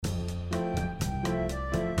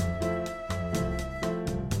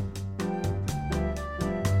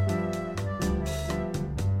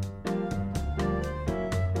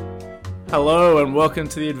Hello and welcome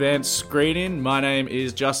to the advanced screening. My name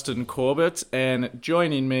is Justin Corbett, and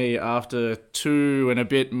joining me after 2 and a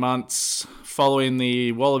bit months following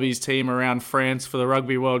the Wallabies team around France for the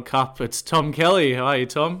Rugby World Cup, it's Thom Kelly. How are you,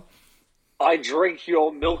 Tom? I drink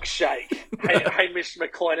your milkshake. Hey, Mr.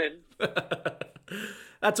 McLennan.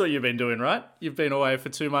 That's what you've been doing, right? You've been away for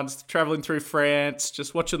 2 months, travelling through France,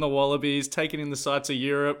 just watching the Wallabies, taking in the sights of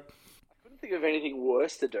Europe. I couldn't think of anything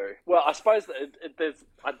worse to do. Well, I suppose that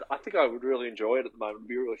I think I would really enjoy it at the moment. It'd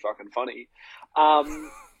be really fucking funny.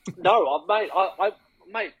 No,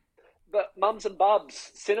 mate, the Mums and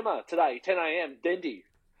Bubs cinema today, 10 a.m. Dendy.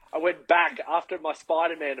 I went back after my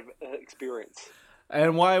Spider-Man experience.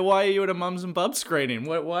 And why are you at a Mums and Bubs screening?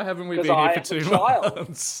 Why haven't we been here for 2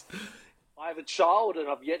 months? I have a child and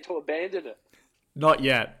I've yet to abandon it. Not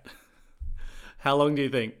yet. How long do you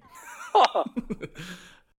think?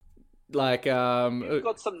 You've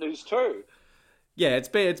got some news too. Yeah, it's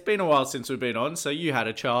been a while since we've been on. So you had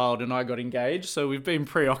a child and I got engaged. So we've been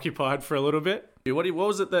preoccupied for a little bit. What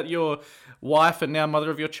was it that your wife and now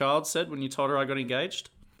mother of your child said when you told her I got engaged?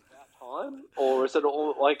 About time, or is it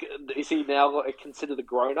all like? Is he now considered a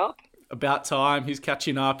grown up? About time. He's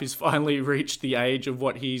catching up. He's finally reached the age of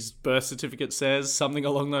what his birth certificate says. Something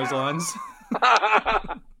along those lines.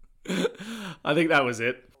 I think that was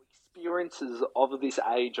it. Experiences of this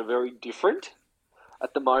age are very different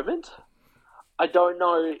at the moment. I don't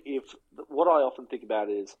know if what I often think about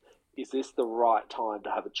is this the right time to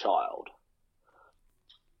have a child?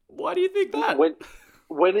 Why do you think that?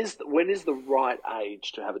 When is the right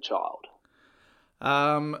age to have a child?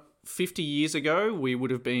 50 years ago, we would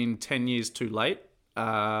have been 10 years too late.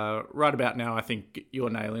 Right about now, I think you're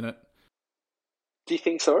nailing it. Do you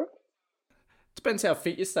think so? Depends how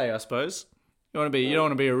fit you stay, I suppose. You don't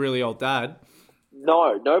want to be a really old dad.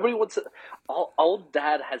 No, nobody wants it. Old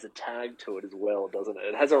dad has a tag to it as well, doesn't it?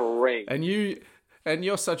 It has a ring. And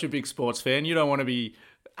you're such a big sports fan. You don't want to be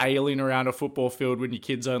ailing around a football field when your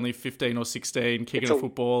kid's only 15 or 16 kicking a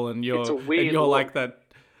football and you're like that.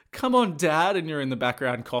 Come on, Dad, and you're in the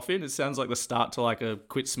background coughing. It sounds like the start to like a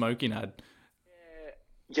quit smoking ad.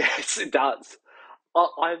 Yeah. Yes, it does.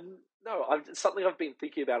 It's something I've been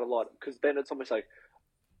thinking about a lot because then it's almost like,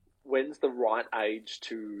 when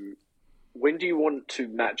do you want to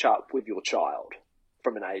match up with your child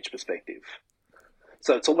from an age perspective?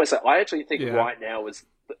 So it's almost like, I actually think right now is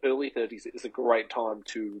the early 30s is a great time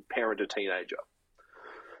to parent a teenager.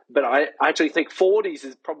 But I actually think 40s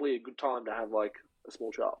is probably a good time to have like a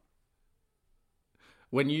small child.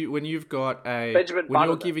 When you've got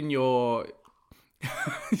you're giving your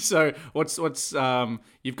so what's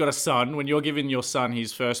you've got a son, when you're giving your son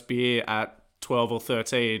his first beer at 12 or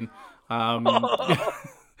 13,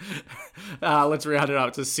 let's round it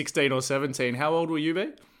up to 16 or 17. How old will you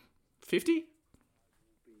be? 50?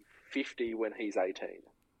 50 when he's 18.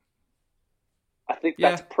 I think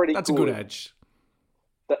that's pretty good. That's a good age.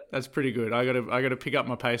 That's pretty good. I gotta pick up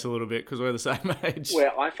my pace a little bit because we're the same age.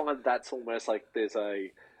 Where I find that's almost like there's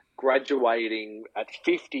a graduating at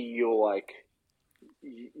 50. You're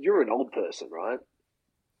an old person, right?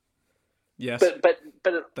 Yes. But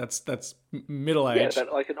that's middle age. Yeah,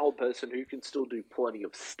 but like an old person who can still do plenty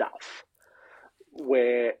of stuff.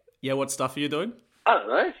 Where what stuff are you doing? I don't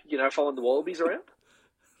know. Following the Wallabies around.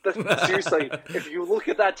 Seriously, if you look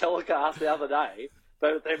at that telecast the other day.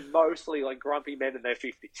 They're mostly like grumpy men in their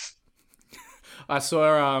 50s. I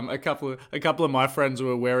saw a couple of my friends who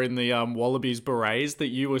were wearing the Wallabies berets that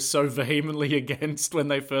you were so vehemently against when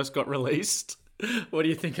they first got released. What do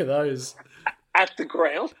you think of those? At the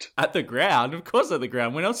ground? At the ground? Of course at the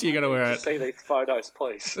ground. When else are you going to wear it? See these photos,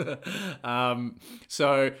 please.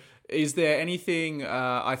 So is there anything...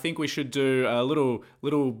 I think we should do a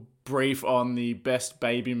little brief on the best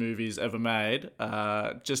baby movies ever made,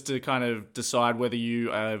 just to kind of decide whether you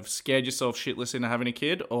have scared yourself shitless into having a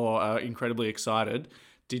kid or are incredibly excited.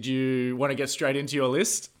 Did you want to get straight into your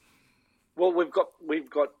list? Well, I've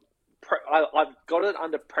got it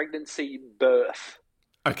under pregnancy, birth.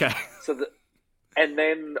 Okay. And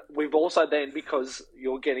then we've also because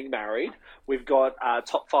you're getting married, we've got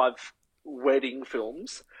top 5 wedding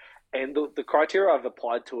films, and the criteria I've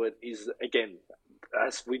applied to it is, again,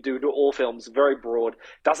 as we do to all films, very broad.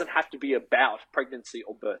 Doesn't have to be about pregnancy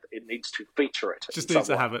or birth. It needs to feature it. Just needs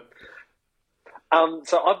to have it.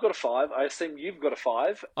 So I've got a 5. I assume you've got a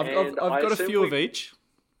 5. I've got a few of each.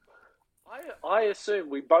 I assume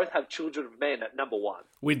we both have Children of Men at number 1.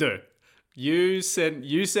 We do. You sent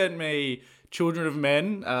me Children of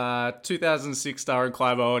Men, 2006 starring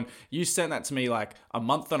Clive Owen. You sent that to me like a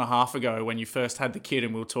month and a half ago when you first had the kid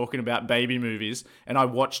and we were talking about baby movies. And I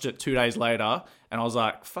watched it 2 days later and I was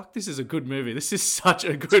like, fuck, this is a good movie. This is such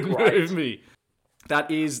a good movie.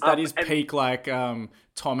 That is peak like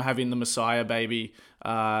Thom having the Messiah baby.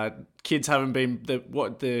 Kids haven't been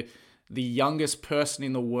the youngest person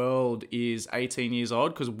in the world is 18 years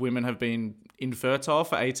old because women have been infertile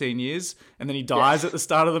for 18 years, and then he dies at the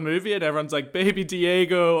start of the movie, and everyone's like, "Baby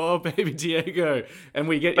Diego, oh baby Diego," and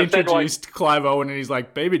we get introduced to Clive Owen, and he's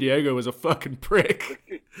like, "Baby Diego was a fucking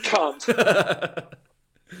prick." Cunt.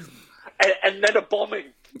 and then a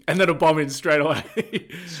bombing. And then a bombing straight away.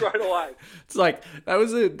 Straight away. It's like, that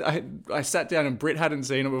was I sat down and Britt hadn't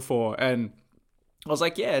seen it before, and I was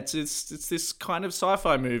like, yeah, it's this kind of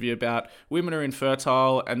sci-fi movie about women are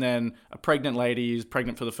infertile and then a pregnant lady is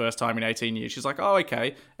pregnant for the first time in 18 years. She's like, oh,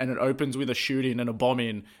 okay. And it opens with a shooting and a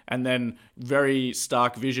bombing and then very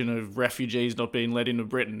stark vision of refugees not being let into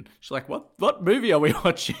Britain. She's like, what movie are we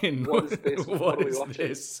watching? What is this? What is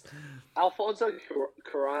this? Alfonso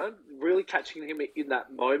Cuarón, really catching him in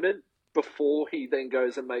that moment before he then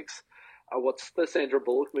goes and makes, what's the Sandra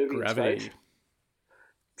Bullock movie? Gravity. In space?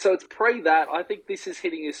 So it's pre that. I think this is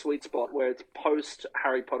hitting his sweet spot where it's post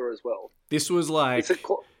Harry Potter as well. This was like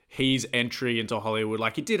his entry into Hollywood.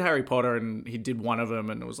 Like, he did Harry Potter and he did one of them,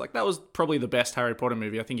 and it was like, that was probably the best Harry Potter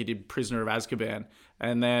movie. I think he did Prisoner of Azkaban,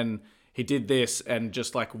 and then he did this and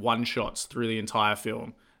just like one shots through the entire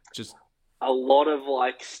film. Just a lot of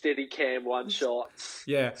like steady cam one shots.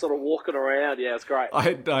 Yeah. Sort of walking around. Yeah, it's great.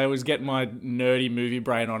 I was getting my nerdy movie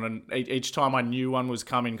brain on, and each time I knew one was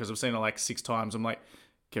coming, because I've seen it like 6 times, I'm like,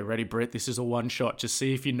 get ready, Brett. This is a one shot. Just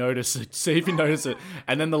see if you notice it. See if you notice it.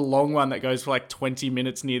 And then the long one that goes for like 20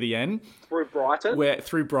 minutes near the end. Through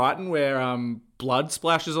Brighton, where blood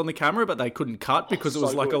splashes on the camera, but they couldn't cut because it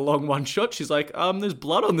was like a long one shot. She's like, there's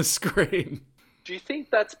blood on the screen. Do you think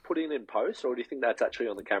that's put in post, or do you think that's actually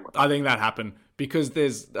on the camera? I think that happened because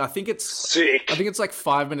I think it's sick. I think it's like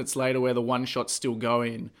 5 minutes later where the one shot's still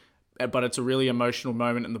going, but it's a really emotional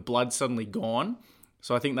moment and the blood's suddenly gone.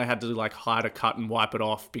 So I think they had to like hide a cut and wipe it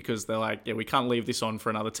off because they're like, yeah, we can't leave this on for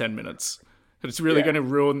another 10 minutes. It's really going to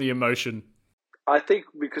ruin the emotion. I think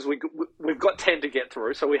because we've got 10 to get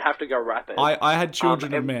through, so we have to go rapid. I had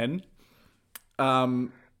Children of Men.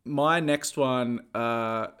 My next one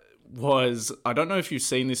was, I don't know if you've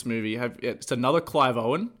seen this movie. It's another Clive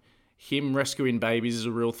Owen. Him rescuing babies is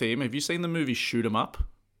a real theme. Have you seen the movie Shoot 'Em Up?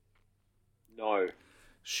 No.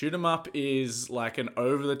 Shoot 'Em Up is like an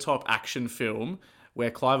over-the-top action film where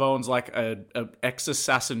Clive Owen's like a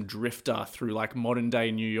ex-assassin drifter through like modern-day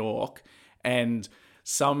New York, and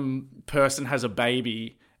some person has a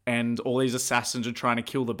baby and all these assassins are trying to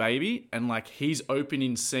kill the baby, and like his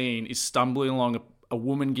opening scene is stumbling along a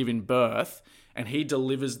woman giving birth, and he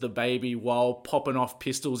delivers the baby while popping off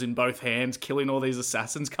pistols in both hands, killing all these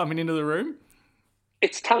assassins coming into the room.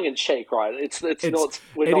 It's tongue in cheek, right? It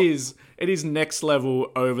is next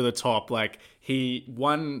level over the top. Like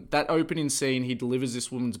that opening scene, he delivers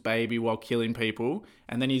this woman's baby while killing people,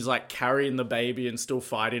 and then he's like carrying the baby and still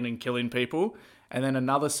fighting and killing people. And then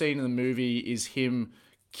another scene in the movie is him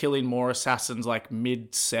killing more assassins like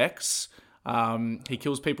mid-sex. He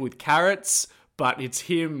kills people with carrots, but it's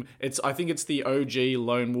him. I think it's the OG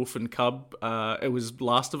Lone Wolf and Cub. It was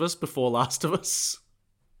Last of Us before Last of Us.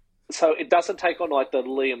 So it doesn't take on like the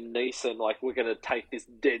Liam Neeson, like we're going to take this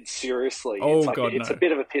dead seriously. It's a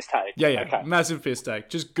bit of a piss take. Yeah, okay. Massive piss take.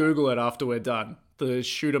 Just Google it after we're done. The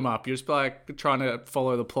Shoot 'Em Up. You're just like trying to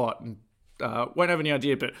follow the plot and won't have any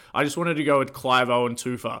idea, but I just wanted to go with Clive Owen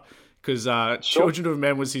too far because Children of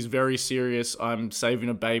Men was his very serious, I'm saving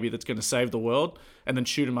a baby that's going to save the world, and then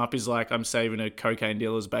Shoot 'Em Up is like, I'm saving a cocaine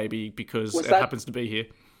dealer's baby because happens to be here.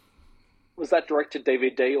 Was that direct to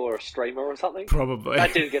DVD or a streamer or something? Probably.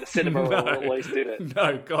 That didn't get a cinema release, did it?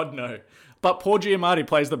 No, God no. But Paul Giamatti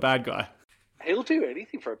plays the bad guy. He'll do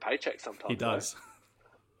anything for a paycheck sometimes. He does.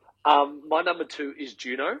 My number 2 is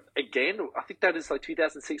Juno. Again, I think that is like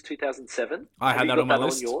 2006, 2007. I had that on my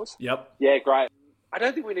list. On yours? Yep. Yeah, great. I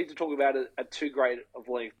don't think we need to talk about it at too great of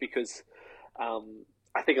length because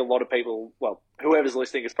I think a lot of people, well, whoever's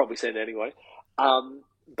listening has probably seen it anyway.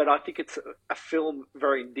 But I think it's a film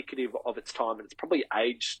very indicative of its time, and it's probably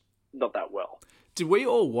aged not that well. Did we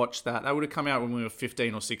all watch that? That would have come out when we were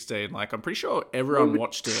 15 or 16. Like, I'm pretty sure everyone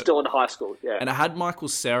watched it. Still in high school, yeah. And it had Michael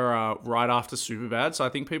Cera right after Superbad, so I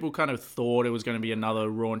think people kind of thought it was going to be another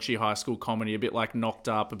raunchy high school comedy, a bit like Knocked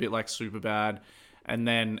Up, a bit like Superbad. And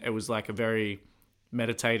then it was like a very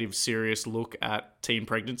meditative, serious look at teen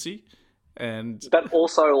pregnancy. And But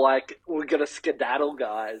also, like, we're gonna skedaddle,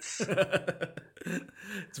 guys.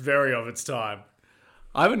 it's very of its time.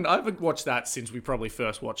 I haven't watched that since we probably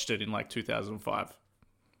first watched it in like 2005.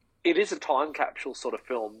 It is a time capsule sort of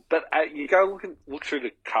film. But you go look through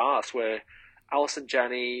the cast where Alison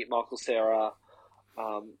Janney, Michael Cera,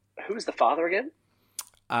 who is the father again?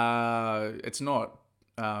 It's not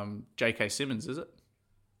J.K. Simmons, is it?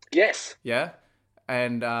 Yes, Yeah,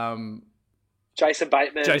 and Jason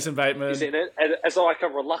Bateman. Jason Bateman is in it as like a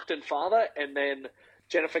reluctant father, and then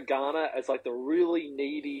Jennifer Garner as like the really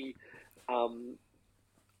needy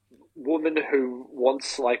woman who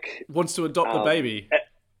wants to adopt the baby.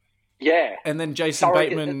 Yeah. And then Jason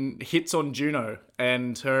Bateman hits on Juno,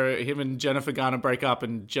 and him and Jennifer Garner break up,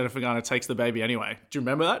 and Jennifer Garner takes the baby anyway. Do you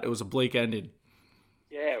remember that? It was a bleak ending.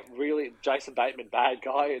 Yeah, really, Jason Bateman, bad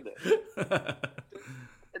guy in it.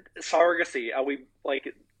 Surrogacy, are we,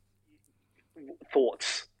 like,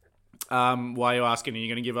 thoughts? Why are you asking? Are you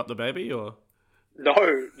going to give up the baby, or? No.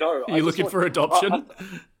 Are you looking for adoption?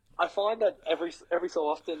 I find that every so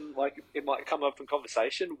often, like, it might come up in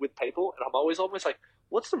conversation with people, and I'm always almost like,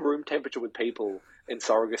 what's the room temperature with people in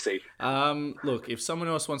surrogacy? Look, if someone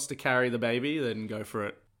else wants to carry the baby, then go for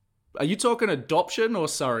it. Are you talking adoption or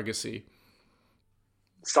surrogacy?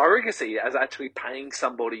 Surrogacy as actually paying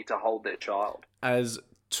somebody to hold their child. As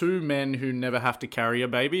two men who never have to carry a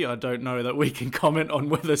baby, I don't know that we can comment on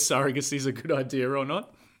whether surrogacy is a good idea or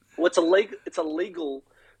not. Well, it's illegal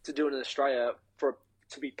to do it in Australia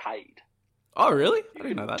to be paid. Oh, really? I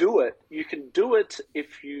didn't know that. You can do it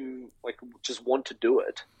if you like just want to do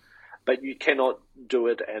it, but you cannot do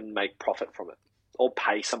it and make profit from it or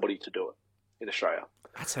pay somebody to do it in Australia.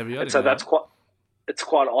 That's heavy. And so it's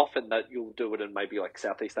quite often that you'll do it in maybe like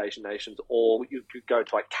Southeast Asian nations, or you could go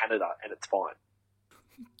to like Canada and it's fine.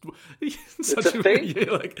 It's a thing.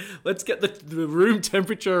 You're like, let's get the room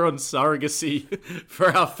temperature on surrogacy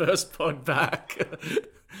for our first pod back.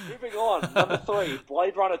 Moving on, number 3,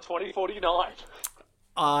 Blade Runner 2049.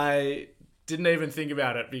 I didn't even think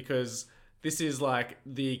about it because this is like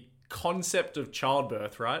the concept of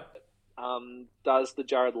childbirth, right? Does the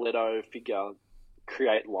Jared Leto figure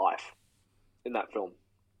create life in that film?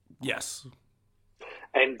 Yes.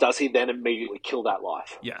 And does he then immediately kill that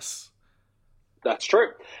life? Yes. That's true.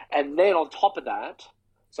 And then on top of that,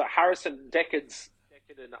 so Harrison Deckard's,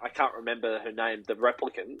 and I can't remember her name, the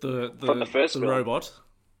replicant from the first film. Robot.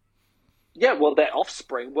 Yeah, well, their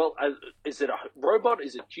offspring. Well, is it a robot?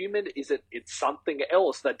 Is it human? It's something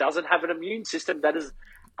else that doesn't have an immune system? That is,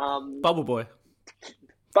 Bubble Boy.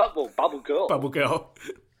 Bubble Girl. Bubble Girl.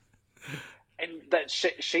 And that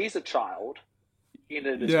she's a child in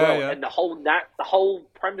it as well. Yeah. And the whole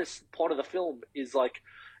premise part of the film is like,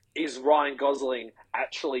 is Ryan Gosling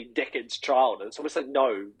actually Deckard's child? And so it's like,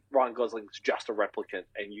 no, Ryan Gosling's just a replicant,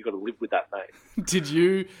 and you got to live with that name. Did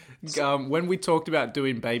you, when we talked about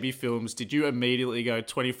doing baby films, did you immediately go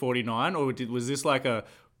 2049, or was this like a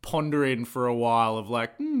pondering for a while of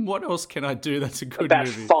like, what else can I do that's a good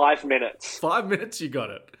movie? About 5 minutes. 5 minutes, you got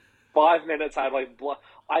it. 5 minutes.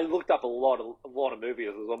 I looked up a lot of movies.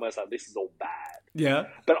 It was almost like, this is all bad. Yeah.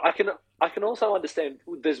 But I can also understand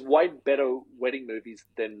there's way better wedding movies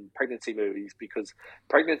than pregnancy movies, because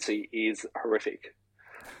pregnancy is horrific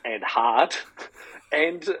and hard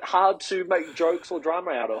to make jokes or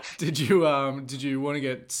drama out of. Did you want to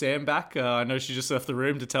get Sam back? I know she just left the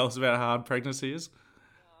room to tell us about how hard pregnancy is.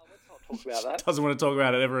 Let's not talk about that. Doesn't want to talk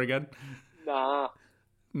about it ever again. Nah.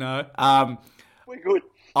 No. We're good.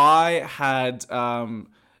 I had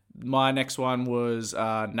my next one was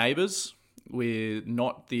Neighbours, with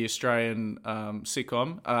not the Australian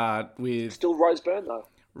sitcom. With still Rose Byrne though.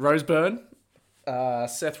 Rose Byrne,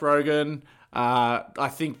 Seth Rogen. I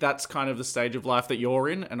think that's kind of the stage of life that you're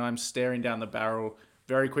in, and I'm staring down the barrel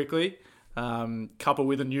very quickly. Couple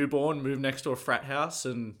with a newborn, move next to a frat house,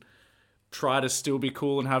 and try to still be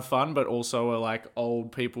cool and have fun, but also are like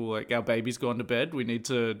old people, like our baby's gone to bed. We need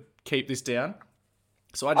to keep this down.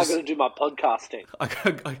 So I got to do my podcasting.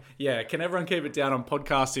 Yeah, can everyone keep it down on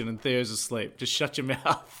podcasting and Theo's asleep? Just shut your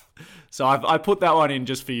mouth. So I put that one in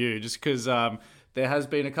just for you, just because there has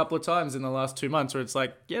been a couple of times in the last 2 months where it's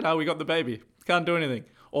like, yeah, no, we got the baby. Can't do anything.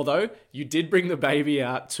 Although you did bring the baby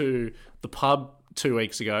out to the pub 2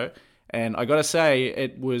 weeks ago, and I got to say,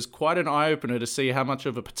 it was quite an eye-opener to see how much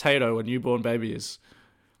of a potato a newborn baby is.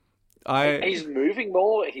 He's moving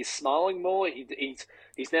more. He's smiling more.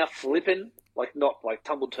 He's now flipping. Like, not like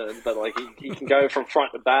tumble turn, but like he can go from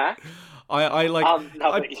front to back.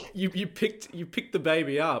 You picked the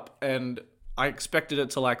baby up, and I expected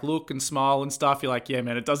it to like look and smile and stuff. You're like, yeah,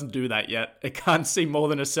 man, it doesn't do that yet. It can't see more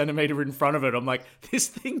than a centimeter in front of it. I'm like, this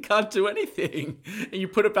thing can't do anything. And you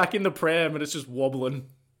put it back in the pram and it's just wobbling.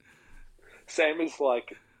 Sam is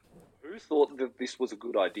like, who thought that this was a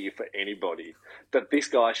good idea for anybody? That this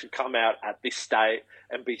guy should come out at this state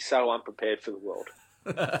and be so unprepared for the world.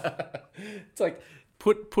 It's like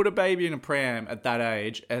put a baby in a pram at that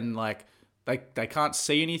age and like they can't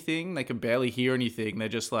see anything, they can barely hear anything. They're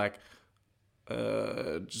just like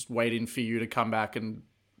just waiting for you to come back and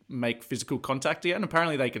make physical contact again.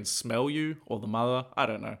 Apparently they can smell you or the mother. I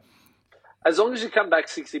don't know. As long as you come back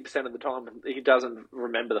 60% of the time, he doesn't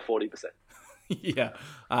remember the 40%. Yeah.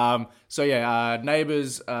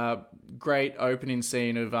 Neighbours, great opening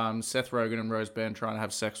scene of Seth Rogen and Rose Byrne trying to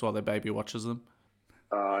have sex while their baby watches them.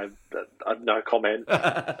 No comment.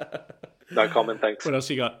 No comment, thanks. What else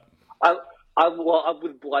you got?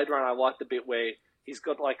 With Blade Runner, I like the bit where he's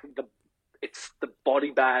got like the body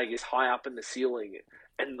bag is high up in the ceiling,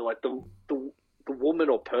 and like the woman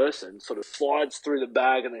or person sort of slides through the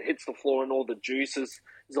bag and it hits the floor, and all the juices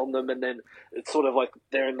is on them, and then it's sort of like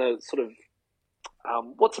they're in the sort of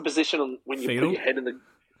what's the position when you fetal? put your head in the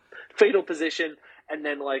fetal position, and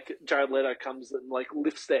then like Jared Leto comes and like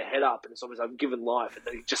lifts their head up, and it's almost like given life, and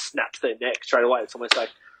then he just snaps their neck straight away. It's almost like,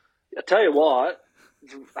 I tell you what,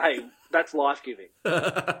 hey, that's life giving.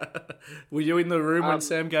 Were you in the room when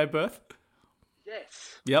Sam gave birth?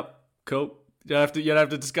 Yes. Yep. Cool. You don't have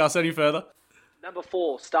to discuss any further. Number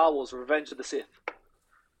 4, Star Wars: Revenge of the Sith.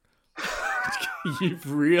 You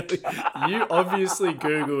obviously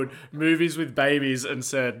Googled movies with babies and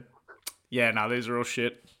said, yeah, no, these are all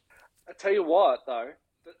shit. I tell you what, though,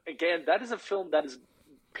 again, that is a film that is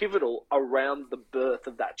pivotal around the birth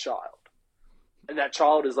of that child. And that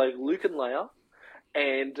child is like Luke and Leia,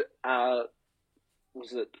 and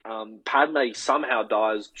Padme somehow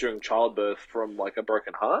dies during childbirth from like a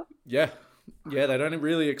broken heart? Yeah. Yeah, they don't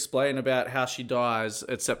really explain about how she dies,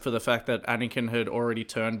 except for the fact that Anakin had already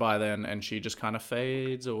turned by then, and she just kind of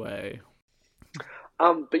fades away.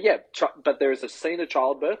 But there is a scene of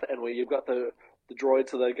childbirth, and where you've got the droids,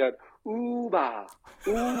 so they go, ooh-bah,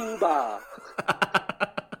 ooh-bah.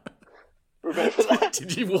 Remember that?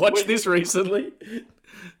 Did you watch this recently?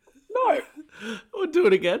 No. We'll do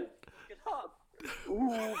it again.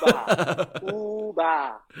 Ooh-bah,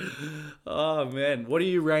 ooh-bah. Oh, man. What do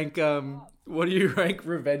you rank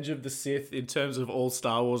Revenge of the Sith in terms of all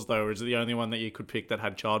Star Wars, though? Or is it the only one that you could pick that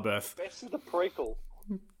had childbirth? Best of the prequel.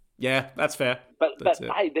 Yeah, that's fair. But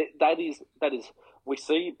hey, that is we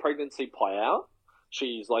see pregnancy play out.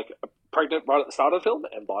 She's like pregnant right at the start of the film,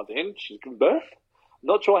 and by then she's given birth.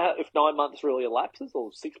 Not sure if 9 months really elapses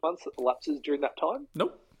or 6 months elapses during that time.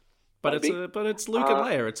 Nope. But it's Luke and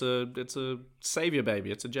Leia. It's a savior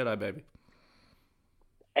baby. It's a Jedi baby.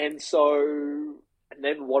 And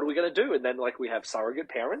then what are we going to do? And then like we have surrogate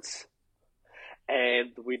parents, and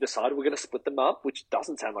we decide we're going to split them up, which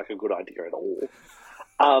doesn't sound like a good idea at all.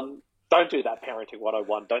 Don't do that, parenting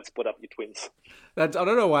 101. Don't split up your twins. I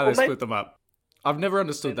don't know why they split them up. I've never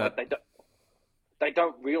understood that. They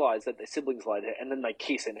don't realize that they're siblings later, and then they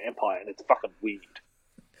kiss in Empire, and it's fucking weird.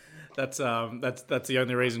 That's the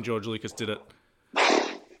only reason George Lucas did it.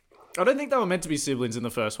 I don't think they were meant to be siblings in the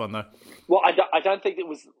first one, though. Well, I don't think it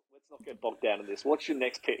was. Let's not get bogged down in this. What's your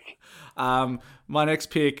next pick? My next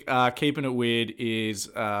pick, keeping it weird, is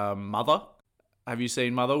Mother. Have you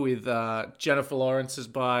seen Mother with Jennifer Lawrence as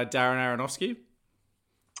by Darren Aronofsky?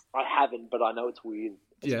 I haven't, but I know it's weird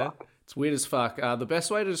as fuck. It's weird as fuck. The best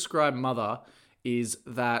way to describe Mother is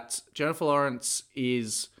that Jennifer Lawrence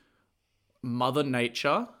is Mother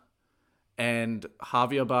Nature, and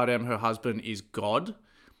Javier Bardem, her husband, is God,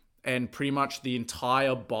 and pretty much the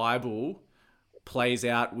entire Bible plays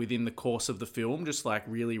out within the course of the film, just like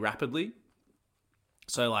really rapidly.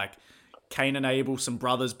 So like Cain and Abel, some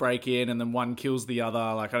brothers break in, and then one kills the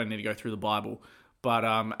other. Like I don't need to go through the Bible, but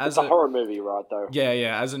it's a horror movie, right? Though.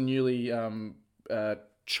 Yeah. As a newly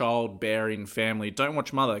childbearing family, don't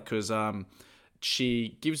watch Mother because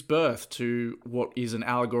she gives birth to what is an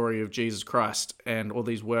allegory of Jesus Christ, and all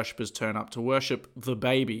these worshippers turn up to worship the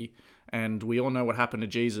baby, and we all know what happened to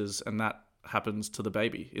Jesus, and that happens to the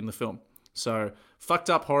baby in the film. So, fucked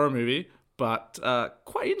up horror movie, but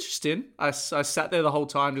quite interesting. I sat there the whole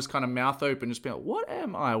time just kind of mouth open, just being like, what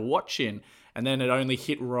am I watching? And then it only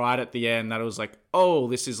hit right at the end that it was like, oh,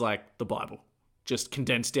 this is like the Bible, just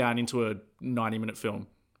condensed down into a 90-minute film.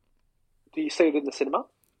 Do you see it in the cinema?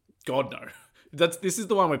 God, no. This is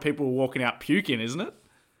the one where people were walking out puking, isn't it?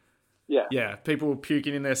 Yeah. Yeah, people were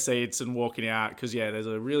puking in their seats and walking out because, there's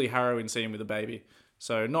a really harrowing scene with a baby.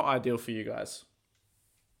 So not ideal for you guys.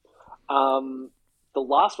 The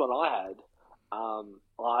last one I had,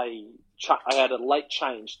 I had a late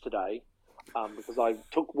change today because I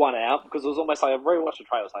took one out because it was almost like I rewatched the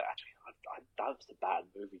trailer. I was like, actually, that was a bad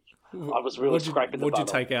movie. I was really scraping the What'd you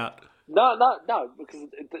butt take out? No, because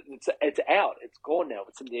it's out. It's gone now.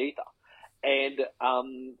 It's in the ether. And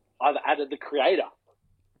I've added the creator.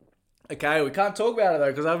 Okay, we can't talk about it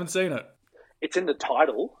though because I haven't seen it. It's in the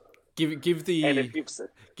title. Give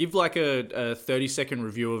like a 30-second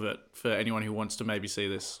review of it for anyone who wants to maybe see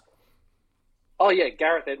this. Oh yeah,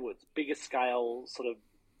 Gareth Edwards, biggest scale, sort of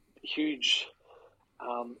huge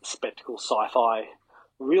spectacle sci-fi.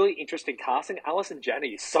 Really interesting casting. Alison Janney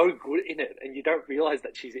is so good in it, and you don't realise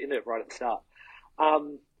that she's in it right at the start.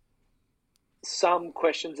 Some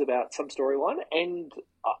questions about some storyline, and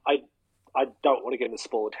I don't want to get into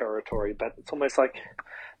spoiler territory, but it's almost like,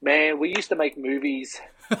 man, we used to make movies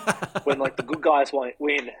when like the good guys won't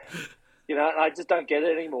win, and I just don't get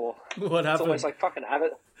it anymore. What happened? It's almost like fucking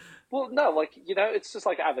Avatar. Well, no, like, it's just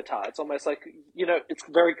like Avatar. It's almost like, it's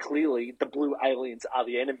very clearly the blue aliens are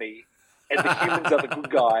the enemy and the humans are the good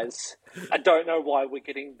guys. I don't know why we're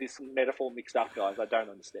getting this metaphor mixed up, guys. I don't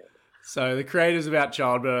understand. So the creator's about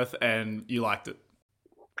childbirth and you liked it.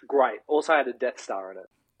 Great. Also had a Death Star in it.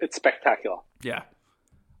 It's spectacular. Yeah.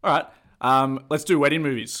 All right. Let's do wedding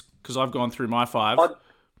movies because I've gone through my 5.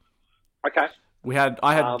 Okay.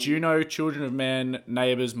 I had Juno, Children of Men,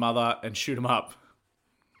 Neighbours, Mother, and Shoot 'Em Up.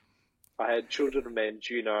 I had Children of Men,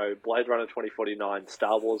 Juno, Blade Runner 2049,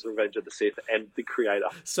 Star Wars Revenge of the Sith, and The Creator.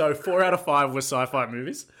 So 4 out of 5 were sci-fi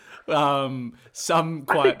movies. Some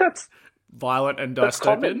quite violent and dystopian. That's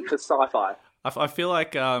common for sci-fi. I feel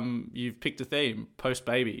like you've picked a theme,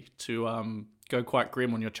 post-baby, to go quite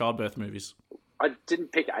grim on your childbirth movies. I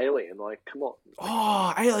didn't pick Alien. Like, come on.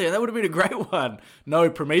 Oh, Alien! That would have been a great one. No,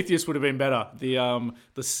 Prometheus would have been better. The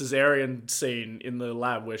cesarean scene in the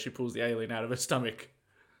lab where she pulls the alien out of her stomach.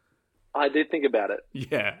 I did think about it.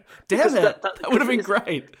 Yeah, damn it! That would have been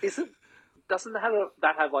great. Doesn't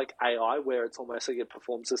that have like AI where it's almost like it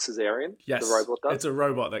performs a cesarean? Yes, the robot does. It's a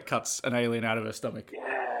robot that cuts an alien out of her stomach. Yeah.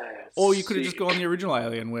 Or you could have just gone the original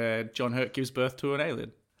Alien where John Hurt gives birth to an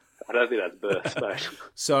alien. I don't think that's birth, mate.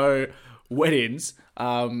 So weddings.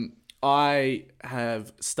 I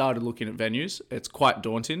have started looking at venues. It's quite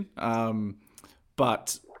daunting,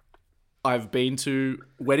 but I've been to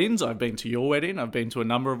weddings. I've been to your wedding. I've been to a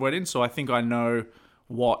number of weddings. So I think I know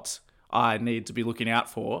what I need to be looking out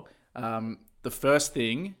for. The first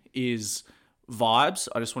thing is vibes.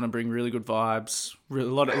 I just want to bring really good vibes, a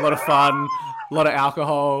lot of fun, a lot of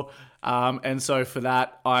alcohol. And so for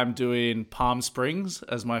that, I'm doing Palm Springs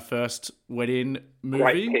as my first wedding movie.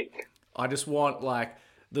 Great pick. I just want like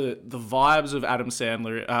the vibes of Andy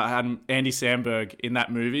Samberg in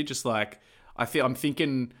that movie. Just like I'm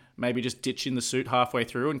thinking maybe just ditching the suit halfway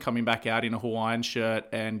through and coming back out in a Hawaiian shirt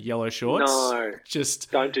and yellow shorts. No,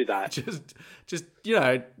 just don't do that. Just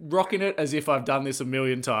rocking it as if I've done this a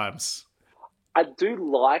million times. I do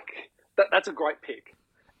like that. That's a great pick,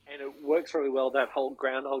 and it works really well. That whole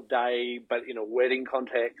Groundhog Day, but in a wedding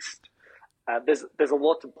context. There's a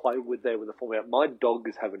lot to play with there with the format. My dog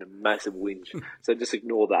is having a massive whinge, so just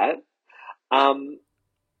ignore that.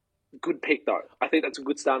 Good pick though. I think that's a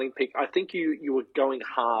good starting pick. I think you were going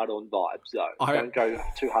hard on vibes though. Don't go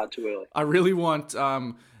too hard too early. I really want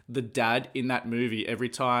the dad in that movie every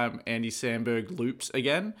time Andy Samberg loops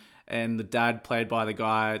again, and the dad played by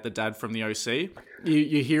the dad from the OC.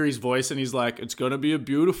 You hear his voice and he's like, "It's gonna be a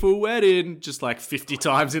beautiful wedding," just like 50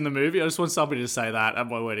 times in the movie. I just want somebody to say that at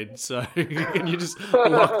my wedding. So can you just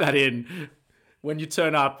lock that in when you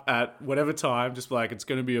turn up at whatever time? Just like, "It's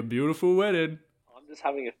gonna be a beautiful wedding." I'm just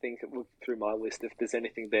having a think, look through my list if there's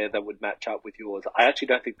anything there that would match up with yours. I actually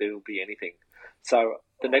don't think there will be anything. So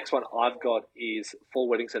the next one I've got is Four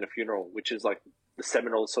Weddings and a Funeral, which is like the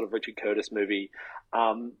seminal sort of Richard Curtis movie.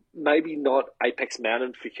 Maybe not Apex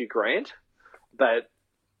Mountain for Hugh Grant, but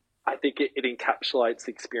I think it encapsulates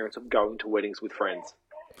the experience of going to weddings with friends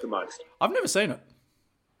the most. I've never seen it.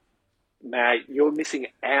 Mate, you're missing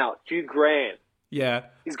out. Hugh Grant. Yeah.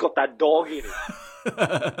 He's got that dog in him.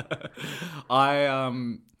 I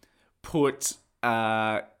put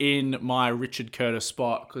in my Richard Curtis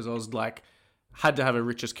spot because I was like, had to have a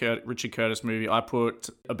Richard Curtis movie. I put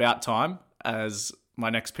About Time as my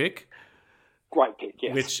next pick. Great pick,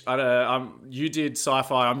 yes. Which you did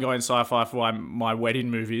sci-fi. I'm going sci-fi for my wedding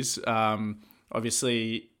movies.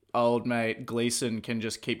 Obviously, old mate Gleason can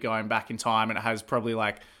just keep going back in time, and it has probably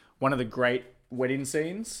like one of the great wedding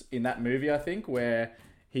scenes in that movie, I think, where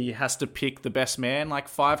he has to pick the best man like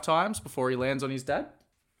 5 times before he lands on his dad.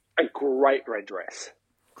 A great red dress.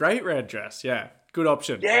 Great red dress, yeah. Good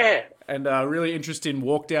option. Yeah. And a really interesting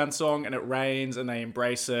walk down song, and it rains and they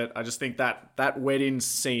embrace it. I just think that wedding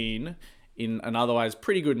scene in an otherwise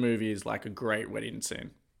pretty good movie is like a great wedding scene.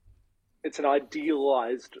 It's an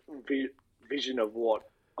idealized vision of what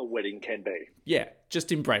a wedding can be. Yeah,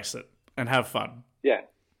 just embrace it and have fun. Yeah.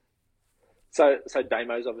 So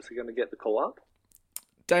Damo's obviously going to get the call up.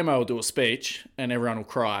 Damo will do a speech and everyone will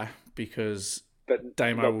cry because But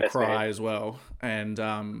Damo will best cry man. as well. And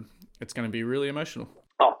it's going to be really emotional.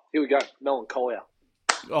 Oh, here we go. Melancholia.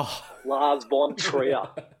 Oh, Lars von Trier.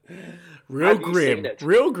 real Have you grim. seen it?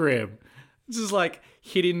 Real grim. This is like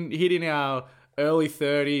hitting our early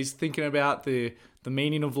 30s, thinking about the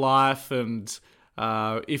meaning of life and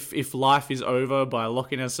if life is over by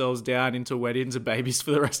locking ourselves down into weddings and babies for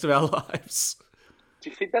the rest of our lives. Do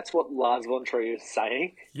you think that's what Lars von Trier is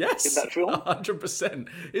saying? Yes, in that film? 100%.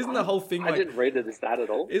 Isn't the whole thing I didn't read it as that at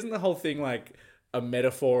all. Isn't the whole thing like a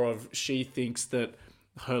metaphor of she thinks that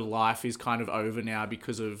her life is kind of over now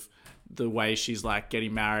because of the way she's like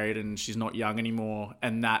getting married and she's not young anymore,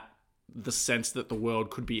 and that the sense that the world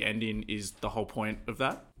could be ending is the whole point of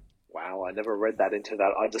that? Wow, I never read that into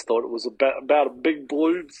that. I just thought it was about a big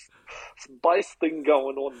blue space thing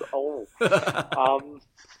going on. Oh,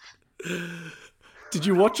 Did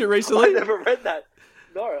you watch it recently? I never read that.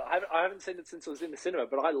 No, I haven't seen it since it was in the cinema,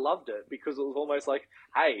 but I loved it because it was almost like,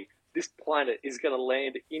 hey, this planet is going to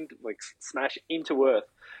land into, like, smash into Earth,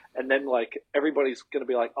 and then, like, everybody's going to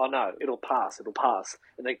be like, oh no, it'll pass,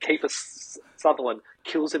 and then Kiefer Sutherland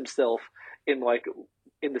kills himself in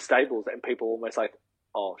the stables, and people are almost like,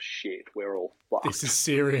 oh shit, we're all fucked. This is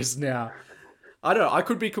serious now. I don't know, I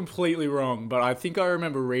could be completely wrong, but I think I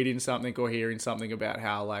remember reading something or hearing something about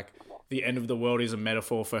how, like, the end of the world is a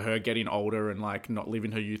metaphor for her getting older and, like, not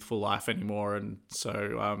living her youthful life anymore, and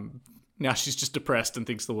so now she's just depressed and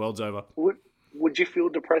thinks the world's over. Would you feel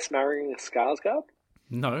depressed marrying a Skarsgård?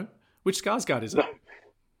 No. Which Skarsgård is it? No.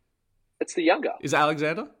 It's the younger. Is it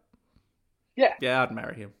Alexander? Yeah. Yeah, I'd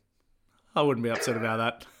marry him. I wouldn't be upset about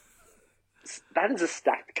that. That is a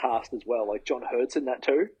stacked cast as well. Like, John Hurt's in that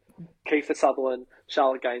too. Kiefer Sutherland,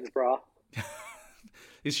 Charlotte Gainsborough.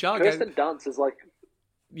 Is Charlotte Kirsten Dunst is like...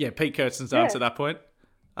 Yeah, Pete Kirsten's dance at that point.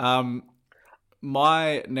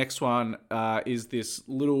 My next one is this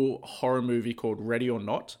little horror movie called Ready or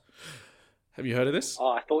Not. Have you heard of this? Oh,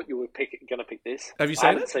 I thought you were going to pick this. Have you seen it?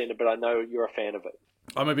 I haven't seen it, but I know you're a fan of it.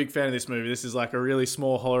 I'm a big fan of this movie. This is like a really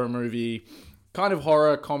small horror movie, kind of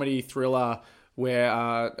horror, comedy, thriller, where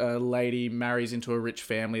a lady marries into a rich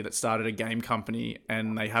family that started a game company,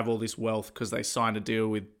 and they have all this wealth because they signed a deal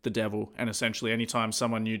with the devil. And essentially, anytime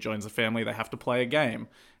someone new joins the family, they have to play a game.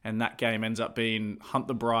 And that game ends up being hunt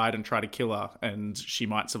the bride and try to kill her. And she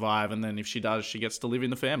might survive. And then if she does, she gets to live in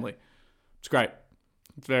the family. It's great.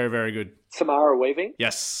 It's very, very good. Samara Weaving?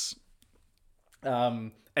 Yes.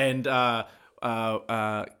 And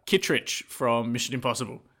Kittredge from Mission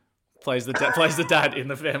Impossible plays the dad in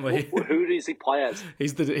the family. Who does he play as?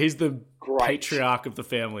 He's the patriarch of the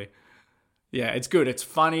family. Yeah, it's good. It's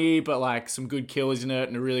funny, but like some good killers in it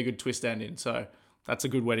and a really good twist ending. So that's a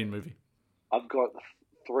good wedding movie. I've got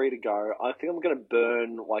 3 to go. I think I'm going to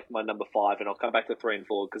burn like my number 5, and I'll come back to 3 and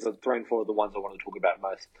 4 because 3 and 4 are the ones I want to talk about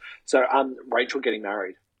most. So, Rachel getting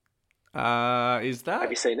married. Is that? Have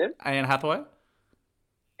you seen it? Anne Hathaway?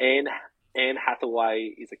 Anne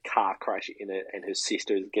Hathaway is a car crash in it, and her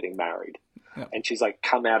sister is getting married. Yep. And she's like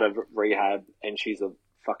come out of rehab, and she's a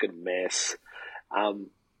fucking mess.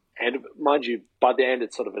 And mind you, by the end,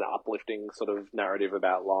 it's sort of an uplifting sort of narrative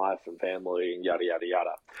about life and family and yada, yada,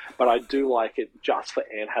 yada. But I do like it just for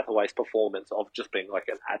Anne Hathaway's performance of just being like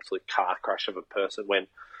an absolute car crash of a person, when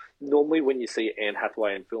normally when you see Anne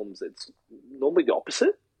Hathaway in films, it's normally the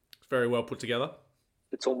opposite. It's very well put together.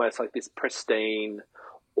 It's almost like this pristine,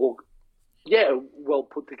 well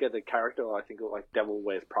put together character. I think like Devil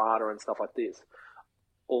Wears Prada and stuff like this,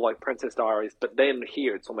 or like Princess Diaries. But then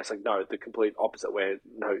here, it's almost like no, the complete opposite. Where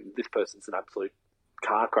no, this person's an absolute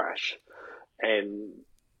car crash, and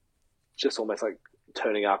just almost like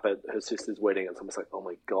turning up at her sister's wedding. It's almost like, oh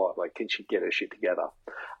my god, like can she get her shit together?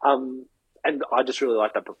 And I just really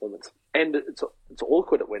like that performance. And it's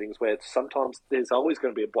awkward at weddings where sometimes there's always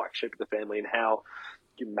going to be a black sheep of the family, and how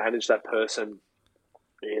you manage that person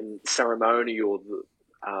in ceremony or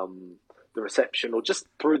the reception or just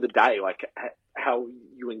through the day, like how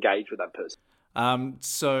you engage with that person.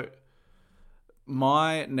 So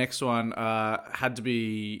my next one had to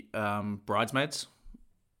be Bridesmaids.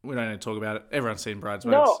 We don't need to talk about it. Everyone's seen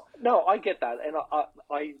Bridesmaids. No, I get that, and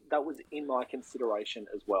I that was in my consideration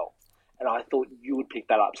as well. and I thought you would pick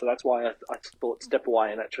that up. So that's why I thought step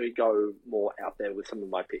away and actually go more out there with some of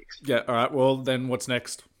my picks. Yeah, all right. Well, then what's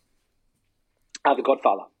next? The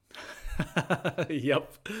Godfather.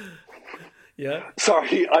 Yep. Yeah.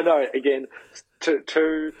 Sorry, I know. Again,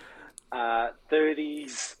 two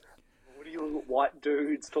 30s, white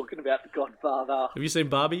dudes talking about The Godfather. Have you seen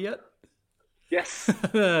Barbie yet? Yes.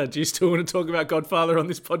 Do you still want to talk about Godfather on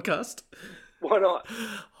this podcast? Why not?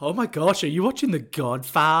 Oh my gosh, are you watching The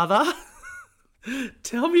Godfather?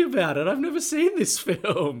 Tell me about it. I've never seen this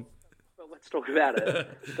film. Well, let's talk about it.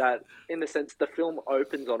 That, in a sense, the film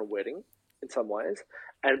opens on a wedding in some ways,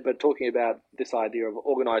 but talking about this idea of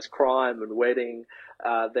organised crime and wedding,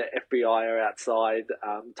 the FBI are outside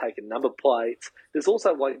taking number plates. There's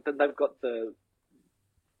also they've got the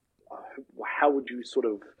how would you sort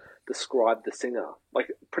of describe the singer?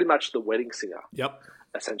 Like pretty much the wedding singer. Yep.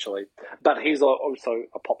 Essentially. But he's also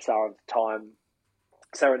a pop star at the time,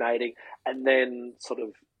 serenading, and then sort of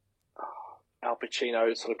Al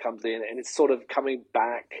Pacino sort of comes in and it's sort of coming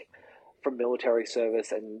back from military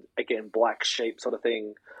service and, again, black sheep sort of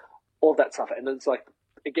thing, all that stuff. And it's like,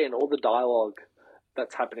 again, all the dialogue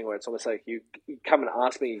that's happening where it's almost like you come and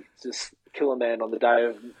ask me to just kill a man on the day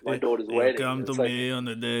of my daughter's wedding. Come to like, me on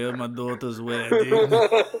the day of my daughter's wedding.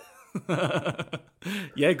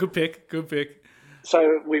 Yeah, good pick.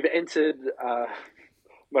 So we've entered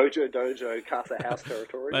Mojo Dojo Casa House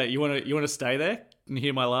territory. Mate, you want to stay there and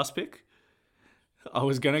hear my last pick? I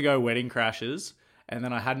was going to go Wedding Crashers, and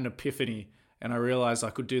then I had an epiphany, and I realised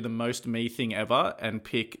I could do the most me thing ever and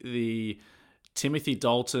pick the Timothy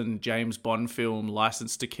Dalton James Bond film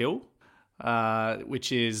License to Kill,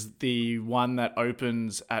 which is the one that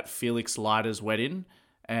opens at Felix Leiter's wedding,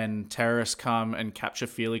 and terrorists come and capture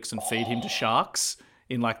Felix and feed him to sharks.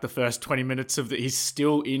 In like the first 20 minutes he's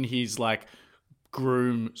still in his like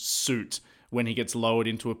groom suit when he gets lowered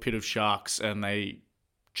into a pit of sharks and they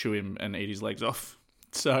chew him and eat his legs off.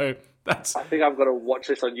 So that's... I think I've got to watch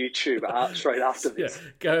this on YouTube straight after this.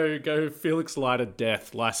 Yeah, go Felix Leiter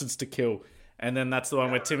death, License to Kill. And then that's the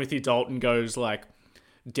one where Timothy Dalton goes like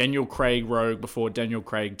Daniel Craig rogue before Daniel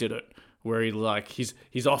Craig did it. Where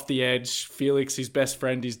he's off the edge. Felix, his best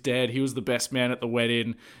friend, is dead. He was the best man at the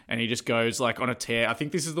wedding, and he just goes like on a tear. I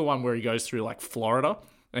think this is the one where he goes through like Florida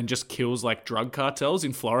and just kills like drug cartels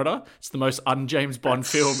in Florida. It's the most un-James Bond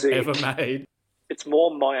film ever made. It's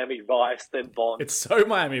more Miami Vice than Bond. It's so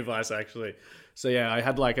Miami Vice actually. So yeah, I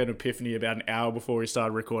had like an epiphany about an hour before we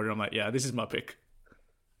started recording. I'm like, yeah, this is my pick.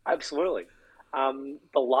 Absolutely. The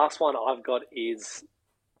last one I've got is,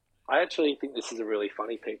 I actually think this is a really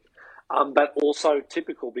funny pick. But also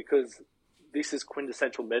typical because this is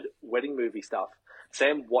quintessential wedding movie stuff.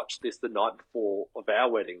 Sam watched this the night before of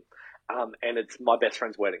our wedding, and it's my best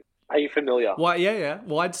friend's wedding. Are you familiar? Why? Yeah.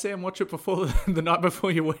 Why'd Sam watch it before the night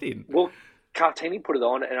before your wedding? Well, Cartini put it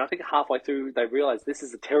on, and I think halfway through they realised this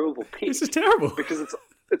is a terrible pick. This is terrible because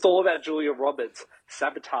it's all about Julia Roberts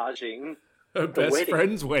sabotaging her best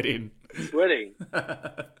friend's wedding.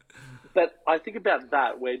 But I think about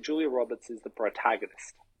that where Julia Roberts is the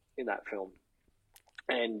protagonist in that film,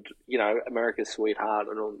 and America's sweetheart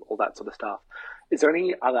and all that sort of stuff. Is there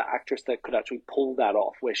any other actress that could actually pull that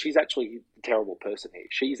off where she's actually the terrible person here?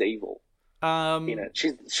 She's evil.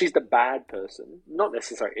 She's the bad person, not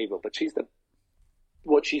necessarily evil, but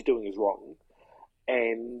what she's doing is wrong.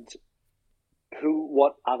 And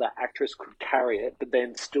what other actress could carry it but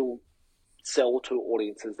then still sell to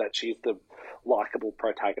audiences that she's the likable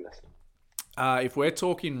protagonist? If we're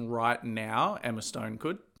talking right now, Emma Stone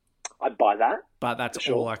could. I'd buy that. But that's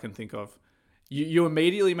all I can think of. You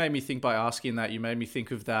immediately made me think by asking that. You made me think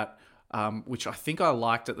of that, which I think I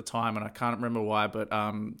liked at the time, and I can't remember why, but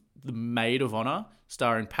The Maid of Honor,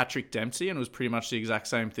 starring Patrick Dempsey, and it was pretty much the exact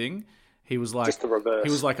same thing. He was like, just the reverse. He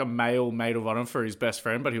was like a male maid of honor for his best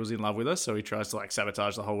friend, but he was in love with her, so he tries to like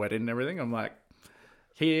sabotage the whole wedding and everything. I'm like,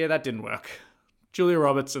 that didn't work. Julia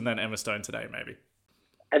Roberts and then Emma Stone today, maybe.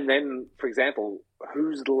 And then, for example,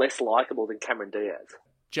 who's less likable than Cameron Diaz?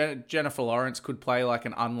 Jennifer Lawrence could play like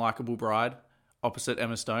an unlikable bride opposite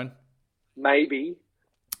Emma Stone. Maybe.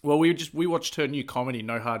 Well, we watched her new comedy,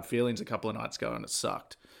 No Hard Feelings, a couple of nights ago, and it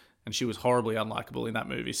sucked. And she was horribly unlikable in that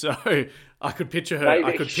movie. So I could picture her. Maybe.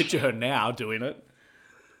 I could picture her now doing it.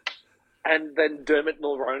 And then Dermot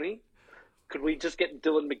Mulroney. Could we just get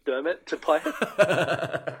Dylan McDermott to play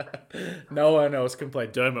it? No one else can play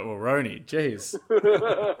Dermot Mulroney. Jeez.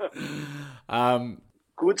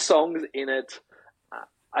 Good songs in it.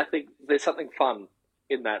 I think there's something fun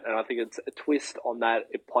in that, and I think it's a twist on that.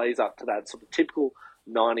 It plays up to that sort of typical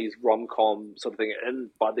 '90s rom com sort of thing. And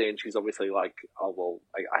by the end, she's obviously like, "Oh well,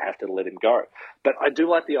 I have to let him go." But I do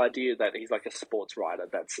like the idea that he's like a sports writer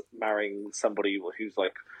that's marrying somebody who's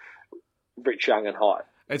like rich, young, and hot.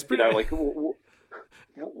 It's pretty. Like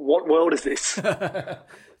what world is this?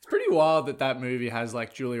 It's pretty wild that movie has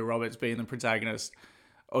like Julia Roberts being the protagonist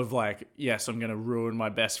of like, yes, I'm gonna ruin my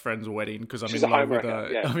best friend's wedding because I'm in love with her.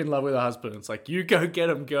 Yeah. I'm in love with her husband. It's like, you go get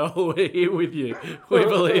him, girl. We're here with you. We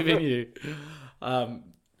believe in you. All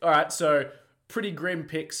right, so pretty grim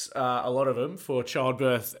picks, a lot of them for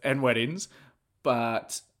childbirth and weddings.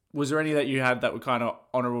 But was there any that you had that were kind of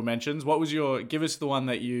honorable mentions? What was give us the one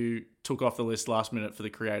that you took off the list last minute for the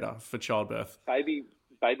creator for childbirth?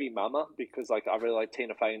 Baby Mama, because like I really like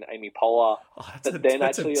Tina Fey and Amy Poehler. Oh,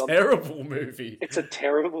 that's a terrible movie. It's a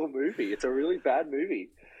terrible movie. It's a really bad movie.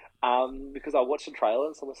 Because I watched the trailer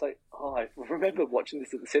and someone was like, "Oh, I remember watching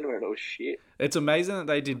this at the cinema and it was shit." It's amazing that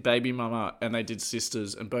they did Baby Mama and they did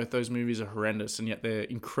Sisters, and both those movies are horrendous, and yet they're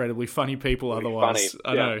incredibly funny people. Really otherwise,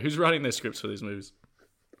 funny. I know who's writing their scripts for these movies.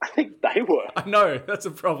 I think they were. I know, that's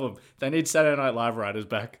a problem. They need Saturday Night Live writers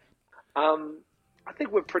back. I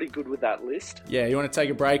think we're pretty good with that list. Yeah, you want to take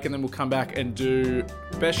a break and then we'll come back and do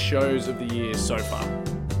best shows of the year so far.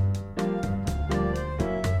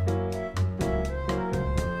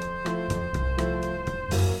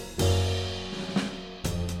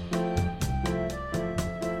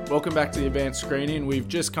 Welcome back to the advanced screening. We've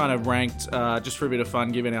just kind of ranked, just for a bit of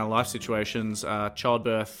fun, given our life situations,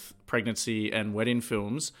 childbirth, pregnancy, and wedding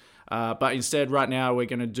films. But instead, right now, we're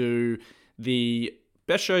going to do the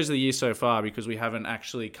best shows of the year so far because we haven't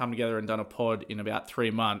actually come together and done a pod in about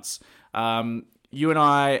 3 months. You and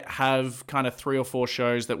I have kind of 3 or 4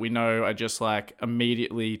 shows that we know are just like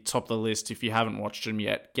immediately top of the list. If you haven't watched them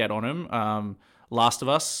yet, get on them. Last of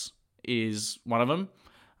Us is one of them.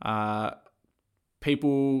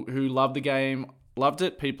 People who loved the game loved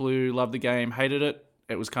it. People who loved the game hated it.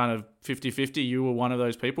 It was kind of 50-50. You were one of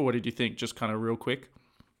those people. What did you think? Just kind of real quick.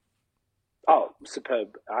 Oh,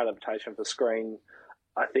 superb adaptation for screen.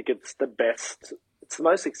 I think it's the best. It's the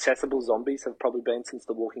most accessible zombies have probably been since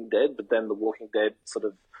The Walking Dead, but then The Walking Dead sort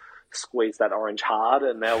of squeezed that orange hard,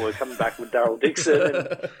 and now we're coming back with Daryl Dixon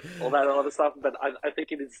and all that other stuff. But I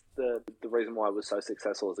think it is the reason why it was so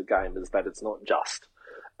successful as a game is that it's not just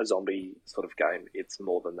a zombie sort of game. It's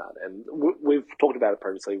more than that. And we've talked about it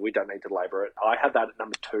previously. We don't need to labour it. I had that at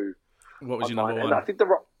number 2. What was your number 1? And I think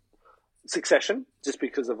Succession, just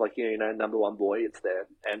because of like, number 1 boy, it's there,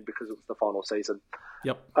 and because it was the final season.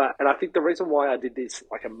 Yep. And I think the reason why I did this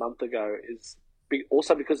like a month ago is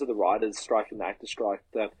also because of the writers' strike and the actors' strike,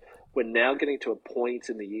 that we're now getting to a point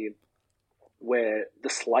in the year where the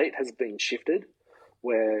slate has been shifted,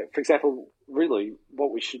 where, for example, really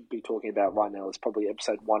what we should be talking about right now is probably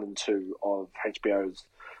episode 1 and 2 of HBO's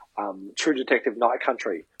True Detective Night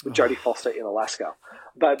Country with Jodie Foster in Alaska.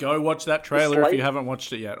 But go watch that trailer if you haven't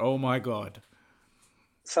watched it yet. Oh my God.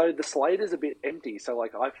 So the slate is a bit empty. So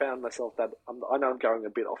like I found myself that I know I'm going a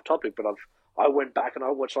bit off topic, but I went back and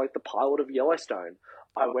I watched like the pilot of Yellowstone.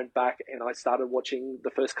 I went back and I started watching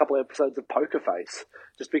the first couple of episodes of Poker Face,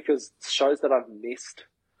 just because shows that I've missed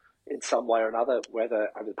in some way or another, whether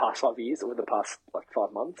over the past 5 years or the past like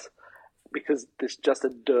 5 months, because there's just a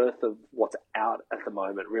dearth of what's out at the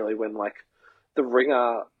moment, really, when like the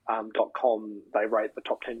Ringer.com, they rate the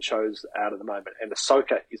top 10 shows out at the moment, and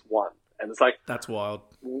Ahsoka is one. And it's like... That's wild.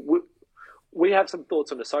 We have some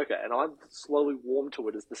thoughts on Ahsoka, and I've slowly warmed to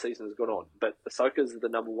it as the season has gone on. But Ahsoka's the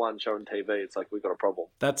number 1 show on TV. It's like, we've got a problem.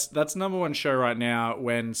 That's number 1 show right now,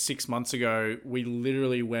 when 6 months ago, we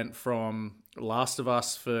literally went from Last of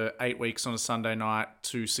Us for 8 weeks on a Sunday night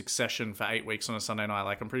to Succession for 8 weeks on a Sunday night.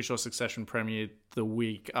 Like, I'm pretty sure Succession premiered the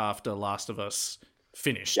week after Last of Us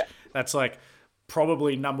finished. Yeah. That's like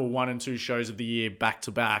probably number 1 and 2 shows of the year back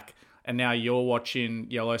to back. And now you're watching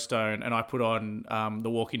Yellowstone, and I put on The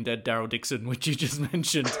Walking Dead Daryl Dixon, which you just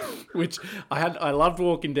mentioned, which I loved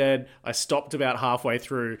Walking Dead. I stopped about halfway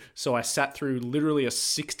through, so I sat through literally a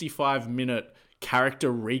 65-minute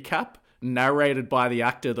character recap narrated by the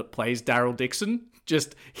actor that plays Daryl Dixon.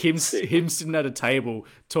 Just him sitting at a table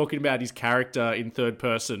talking about his character in third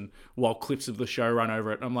person while clips of the show run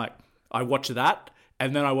over it. And I'm like, I watch that,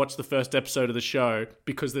 and then I watch the first episode of the show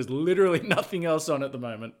because there's literally nothing else on at the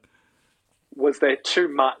moment. Was there too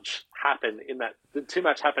much happen in that? Did too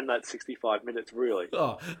much happen in that 65 minutes, really?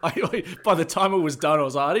 Oh, by the time it was done, I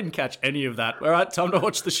was like, I didn't catch any of that. All right, time to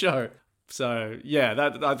watch the show. So,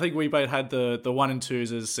 yeah, I think we both had the 1 and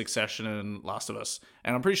 2s as Succession and Last of Us.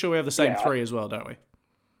 And I'm pretty sure we have the same 3 as well, don't we?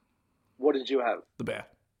 What did you have? The Bear.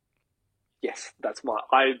 Yes, that's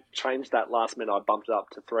I changed that last minute. I bumped it up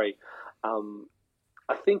to 3.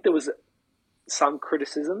 I think there was some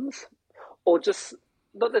criticisms, or just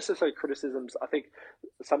not necessarily criticisms. I think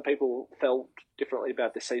some people felt differently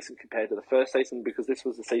about this season compared to the first season, because this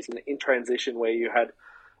was a season in transition where you had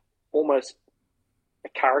almost a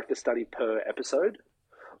character study per episode.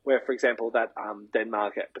 Where, for example, that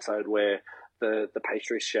Denmark episode where the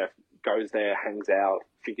pastry chef goes there, hangs out,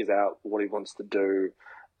 figures out what he wants to do,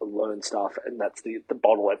 learn stuff, and that's the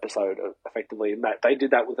bottle episode effectively. And that they did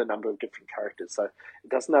that with a number of different characters, so it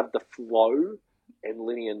doesn't have the flow and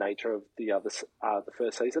linear nature of the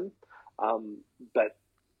first season, but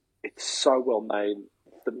it's so well made.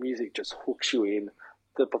 The music just hooks you in.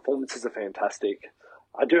 The performances are fantastic.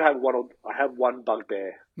 I have one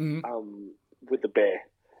bugbear with the bear.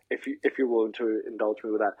 If you're willing to indulge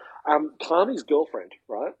me with that, Carney's girlfriend,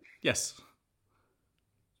 right? Yes.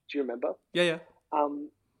 Do you remember? Yeah.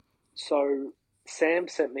 So Sam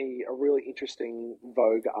sent me a really interesting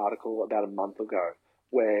Vogue article about a month ago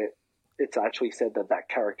where it's actually said that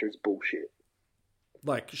character is bullshit.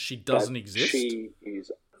 Like, she doesn't exist? She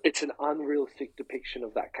is. It's an unrealistic depiction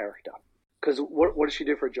of that character. Because what does she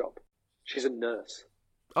do for a job? She's a nurse.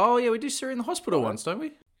 Oh, yeah, we do see her in the hospital once, don't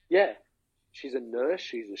we? Yeah. She's a nurse,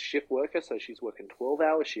 she's a shift worker, so she's working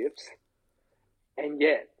 12-hour shifts. And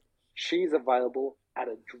yet, she's available at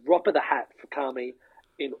a drop of the hat for Kami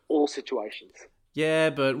in all situations. Yeah,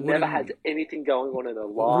 but never has anything going on in her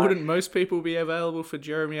life. Wouldn't most people be available for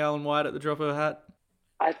Jeremy Allen White at the drop of a hat?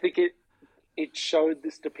 I think it showed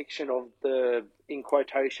this depiction of the, in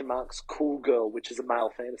quotation marks, cool girl, which is a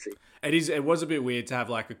male fantasy. It was a bit weird to have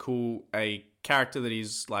like a character that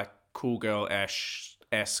is like cool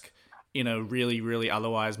girl-esque in a really, really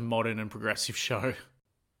otherwise modern and progressive show.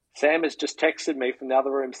 Sam has just texted me from the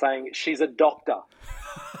other room saying she's a doctor.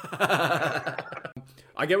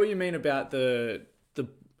 I get what you mean about the.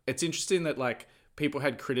 It's interesting that like people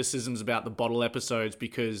had criticisms about the bottle episodes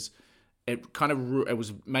because it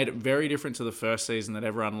was made it very different to the first season that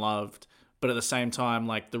everyone loved, but at the same time,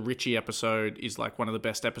 like the Richie episode is like one of the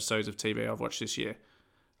best episodes of TV I've watched this year.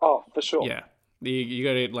 Oh, for sure. Yeah, you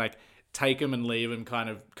got to like take them and leave them kind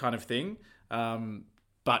of thing.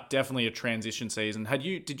 But definitely a transition season.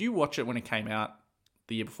 Did you watch it when it came out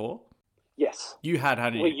the year before? Yes. You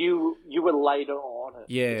hadn't you? Well, you were later on it.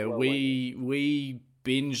 Yeah, well, we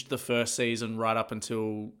binged the first season right up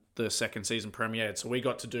until the second season premiered. So we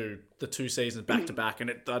got to do the two seasons back to back,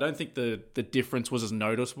 and I don't think the difference was as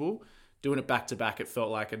noticeable. Doing it back to back, it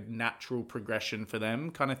felt like a natural progression for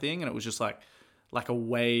them kind of thing, and it was just like a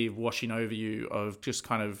wave washing over you of just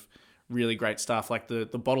kind of really great stuff. Like the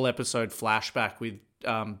bottle episode flashback with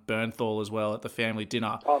Bernthal as well at the family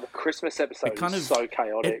dinner. Oh, the Christmas episode is so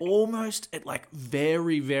chaotic. It like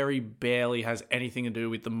very, very barely has anything to do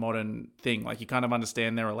with the modern thing. Like you kind of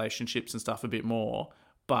understand their relationships and stuff a bit more,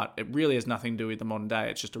 but it really has nothing to do with the modern day.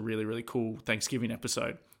 It's just a really, really cool Thanksgiving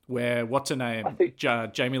episode where what's her name?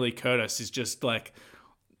 Jamie Lee Curtis is just like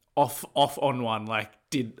off on one, like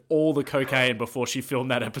did all the cocaine before she filmed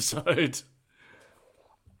that episode.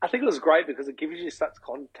 I think it was great because it gives you such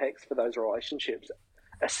context for those relationships,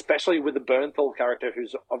 especially with the Bernthal character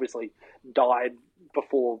who's obviously died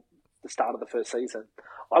before the start of the first season.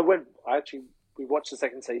 We watched the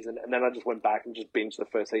second season and then I just went back and just binged the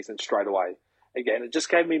first season straight away. Again, it just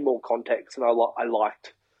gave me more context, and I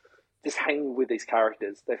liked just hanging with these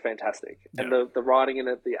characters. They're fantastic. Yeah. And the writing in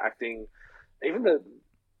it, the acting, even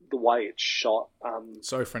the way it's shot.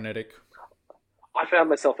 So frenetic. I found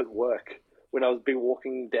myself at work when I was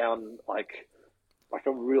walking down like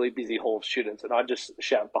a really busy hall of students, and I just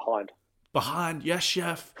shout behind, yes,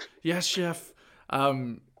 chef, yes, chef.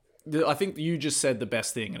 I think you just said the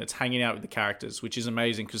best thing, and it's hanging out with the characters, which is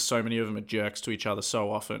amazing because so many of them are jerks to each other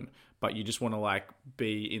so often, but you just want to like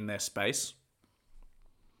be in their space.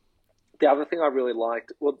 The other thing I really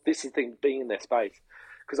liked, well, this is the thing, being in their space,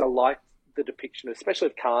 because I liked the depiction, especially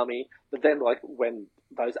of Kami, but then like when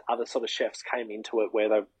those other sort of chefs came into it where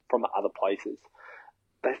they're from other places,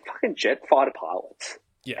 they're fucking jet fighter pilots.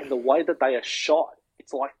 Yeah. And the way that they are shot,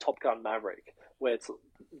 it's like Top Gun Maverick, where it's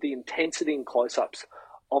the intensity and close-ups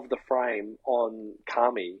of the frame on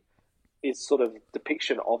Kami is sort of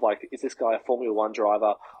depiction of like, is this guy a Formula One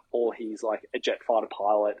driver or he's like a jet fighter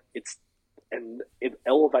pilot? And it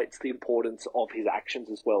elevates the importance of his actions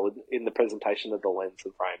as well in the presentation of the lens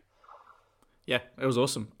and frame. Yeah, it was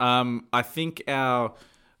awesome. I think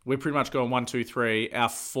we're pretty much going 1, 2, 3. Our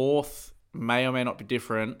fourth may or may not be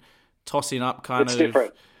different. Tossing up it's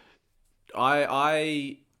different.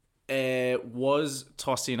 I was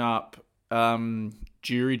tossing up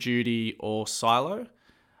Jury Duty or Silo.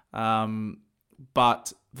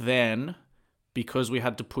 But then, because we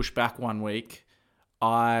had to push back 1 week,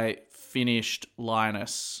 I finished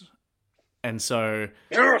Linus And so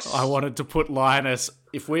Yes! I wanted to put Lioness.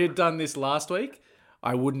 If we had done this last week,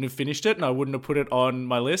 I wouldn't have finished it and I wouldn't have put it on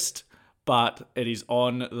my list, but it is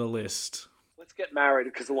on the list. Let's get married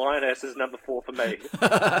because Lioness is number 4 for me.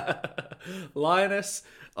 Lioness,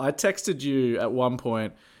 I texted you at one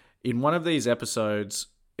point in one of these episodes.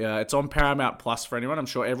 It's on Paramount Plus for anyone. I'm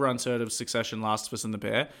sure everyone's heard of Succession, Last of Us and the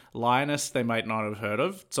Bear. Lioness, they might not have heard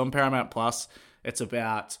of. It's on Paramount Plus. It's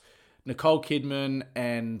about Nicole Kidman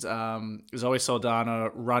and Zoe Saldana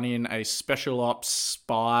running a special ops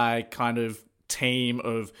spy kind of team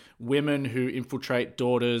of women who infiltrate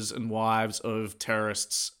daughters and wives of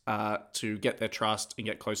terrorists to get their trust and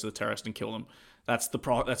get close to the terrorist and kill them. That's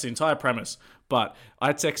the entire premise. But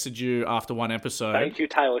I texted you after one episode. Thank you,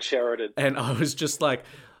 Taylor Sheridan. And I was just like,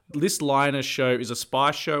 this Lioness show is a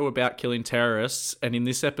spy show about killing terrorists. And in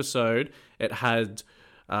this episode, it had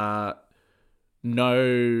a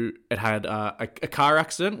car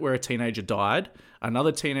accident where a teenager died.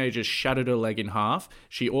 Another teenager shattered her leg in half.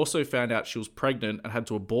 She also found out she was pregnant and had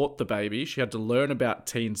to abort the baby. She had to learn about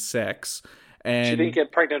teen sex. And she didn't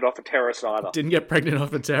get pregnant off a terrorist either. Didn't get pregnant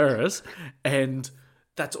off a terrorist. And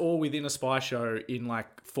that's all within a spy show in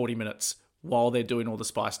like 40 minutes while they're doing all the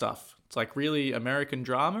spy stuff. It's like really American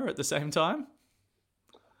drama at the same time.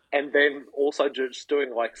 And then also just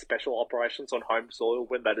doing like special operations on home soil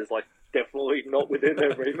when that is like definitely not within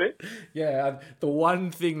their remit. Yeah, the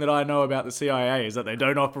one thing that I know about the CIA is that they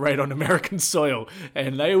don't operate on American soil,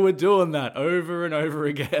 and they were doing that over and over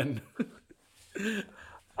again. It's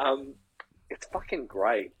fucking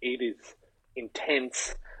great. It is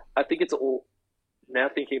intense. I think it's all, now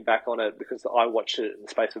thinking back on it, because I watched it in the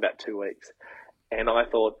space of about 2 weeks, and I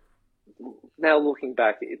thought, now looking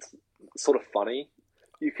back, it's sort of funny.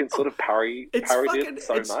 You can sort of parody it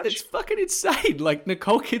so much. It's fucking insane. Like,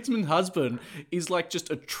 Nicole Kidman's husband is like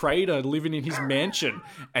just a trader living in his mansion.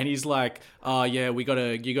 And he's like, oh yeah, you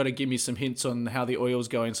gotta give me some hints on how the oil's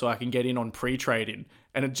going so I can get in on pre-trading.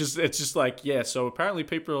 And it's just like, yeah, so apparently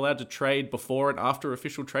people are allowed to trade before and after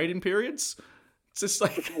official trading periods. It's just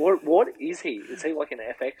like... What is he? Is he like an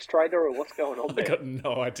FX trader or what's going on there? I got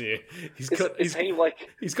no idea. He's got 8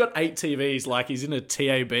 TVs, like he's in a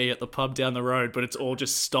TAB at the pub down the road, but it's all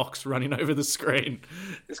just stocks running over the screen.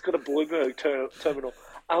 He's got a Bloomberg terminal.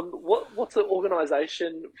 What's the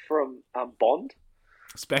organisation from Bond?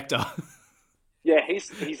 Spectre. Yeah,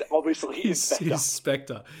 he's obviously Spectre. He's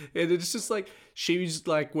Spectre. And it's just like, she's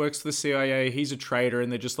like works for the CIA, he's a trader,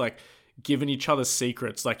 and they're just like giving each other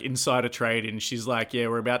secrets, like insider trading. She's like, yeah,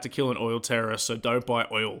 we're about to kill an oil terrorist, so don't buy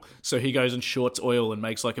oil. So he goes and shorts oil and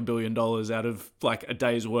makes like $1 billion out of like a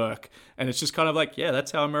day's work. And it's just kind of like, yeah,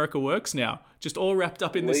 that's how America works now. Just all wrapped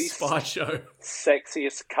up in this spy show.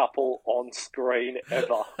 Sexiest couple on screen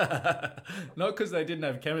ever. Not because they didn't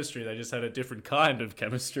have chemistry, they just had a different kind of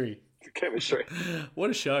chemistry.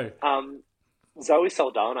 What a show. Zoe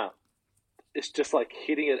Saldana is just like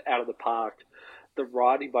hitting it out of the park. The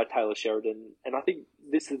writing by Taylor Sheridan, and I think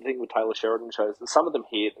this is the thing with Taylor Sheridan shows, that some of them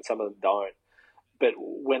hit and some of them don't. But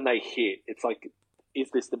when they hit, it's like, is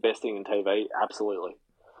this the best thing in TV? Absolutely.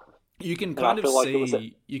 You can kind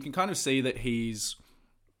of see that he's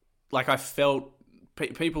like, I felt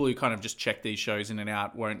people who kind of just check these shows in and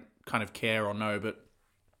out won't kind of care or know, but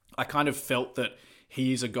I kind of felt that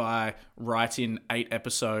he's a guy writing 8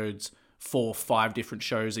 episodes for 5 different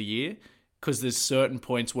shows a year. Because there's certain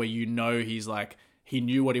points where you know he's like, he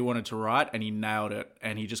knew what he wanted to write and he nailed it.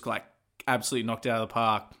 And he just like absolutely knocked it out of the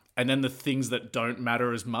park. And then the things that don't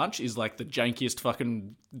matter as much is like the jankiest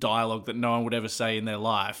fucking dialogue that no one would ever say in their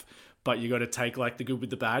life. But you got to take like the good with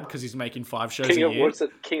the bad because he's making 5 shows a year. What's it?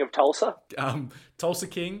 King of Tulsa? Tulsa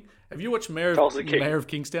King. Have you watched Mayor of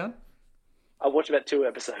Kingstown? I watched about 2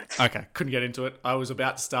 episodes. Okay, couldn't get into it. I was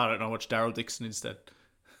about to start it and I watched Daryl Dixon instead.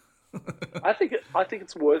 I think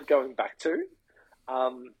it's worth going back to.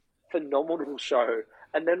 Phenomenal show.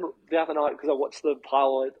 And then the other night, because I watched the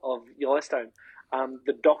pilot of Yellowstone,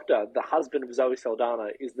 the doctor, the husband of Zoe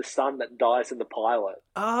Saldana, is the son that dies in the pilot.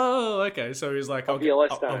 Oh, okay. So he's like, I'll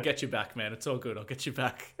get you back, man. It's all good. I'll get you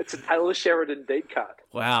back. It's a Taylor Sheridan deep cut.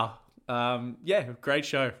 Wow. Yeah, great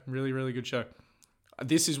show. Really, really good show.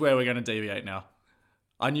 This is where we're going to deviate now.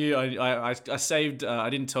 I knew I saved.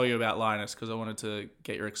 I didn't tell you about Linus because I wanted to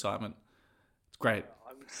get your excitement. It's great.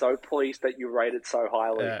 I'm so pleased that you rate it so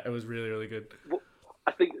highly. Yeah, it was really, really good. Well,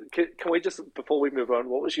 I think can we just, before we move on,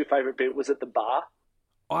 what was your favourite bit? Was it the bar?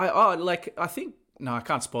 I think no, I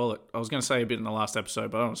can't spoil it. I was going to say a bit in the last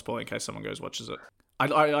episode, but I don't want to spoil it in case someone goes watches it.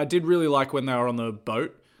 I did really like when they were on the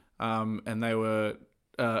boat, and they were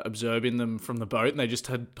observing them from the boat, and they just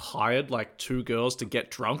had hired like 2 girls to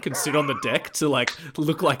get drunk and sit on the deck to like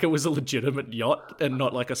look like it was a legitimate yacht and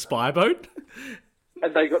not like a spy boat.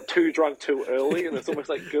 And they got too drunk too early, and it's almost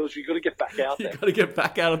like, girls, you got to get back out there. You got to get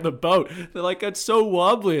back out on the boat. They're like, it's so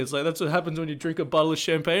wobbly. It's like, that's what happens when you drink a bottle of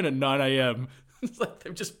champagne at 9 a.m. It's like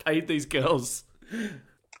they've just paid these girls.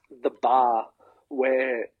 The bar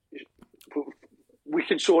where we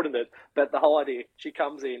can shorten it, but the whole idea, she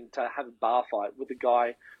comes in to have a bar fight with the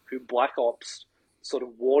guy who Black Ops sort of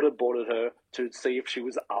waterboarded her to see if she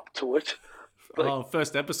was up to it. Like,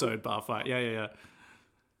 first episode bar fight. Yeah.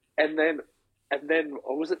 And then,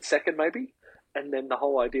 or was it second maybe? And then the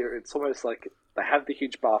whole idea, it's almost like they have the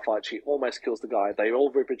huge bar fight. She almost kills the guy. They all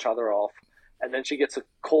rip each other off. And then she gets a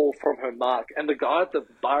call from her mark. And the guy at the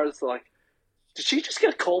bar is like, did she just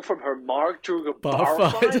get a call from her mark during a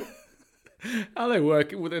bar fight? How they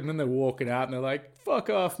work, and then they're walking out and they're like, fuck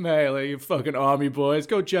off, mate, like, you fucking army boys,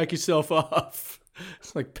 go jack yourself off.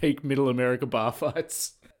 It's like peak middle America bar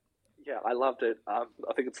fights. Yeah, I loved it. I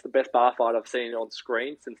think it's the best bar fight I've seen on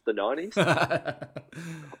screen since the 90s.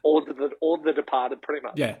 or the Departed, pretty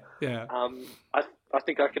much. Yeah. I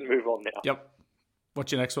think I can move on now. Yep.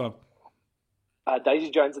 What's your next one? Daisy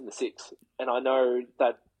Jones and the Six. And I know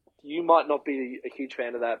that you might not be a huge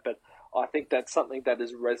fan of that, but I think that's something that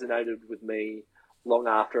has resonated with me long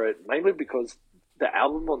after it, mainly because the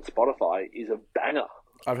album on Spotify is a banger.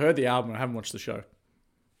 I've heard the album. I haven't watched the show.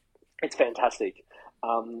 It's fantastic.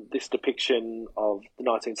 This depiction of the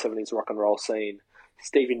 1970s rock and roll scene,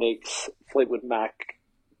 Stevie Nicks, Fleetwood Mac,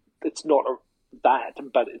 it's not that,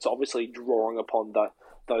 but it's obviously drawing upon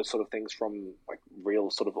those sort of things from like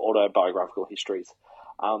real sort of autobiographical histories.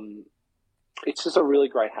 It's just a really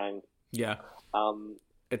great hang. Yeah.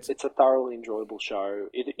 It's a thoroughly enjoyable show.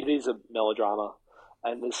 It is a melodrama,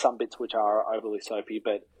 and there's some bits which are overly soapy,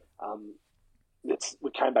 but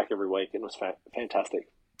we came back every week and it was fantastic.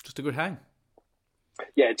 Just a good hang.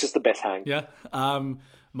 Yeah, it's just the best hang. Yeah.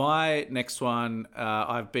 My next one,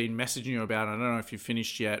 I've been messaging you about. I don't know if you've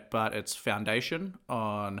finished yet, but it's Foundation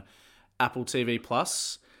on Apple TV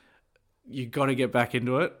Plus. You got to get back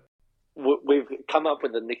into it. We've come up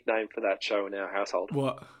with a nickname for that show in our household.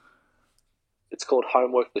 What? It's called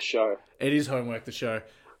Homework the Show. It is Homework the Show.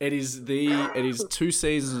 It is 2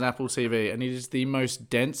 seasons on Apple TV, and it is the most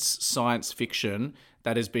dense science fiction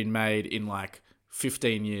that has been made in like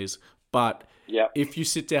 15 years. But if you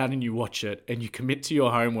sit down and you watch it and you commit to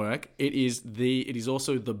your homework, it is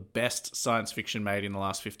also the best science fiction made in the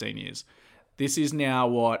last 15 years. This is now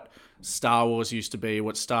what Star Wars used to be,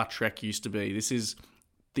 what Star Trek used to be. This is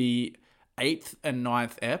the 8th and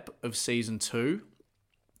 9th ep of season 2.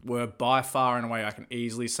 Were by far and away, I can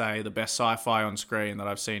easily say, the best sci-fi on screen that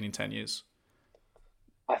I've seen in 10 years.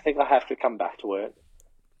 I think I have to come back to it.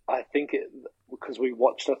 I think because we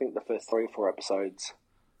watched, I think, the first 3 or 4 episodes,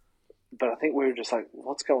 but I think we were just like,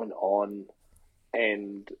 what's going on?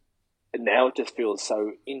 And now it just feels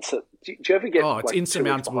so do you ever get? It's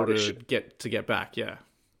insurmountable to get back. Yeah.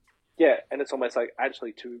 Yeah, and it's almost like,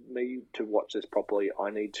 actually, to me to watch this properly, I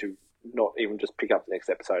need to not even just pick up the next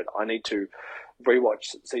episode. I need to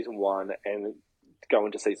rewatch season 1 and go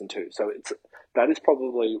into season 2. So that is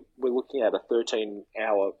probably, we're looking at a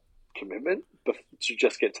 13-hour commitment to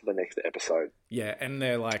just get to the next episode. Yeah, and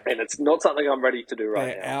they're like, and it's not something I'm ready to do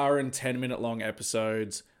right now. Hour and 10-minute long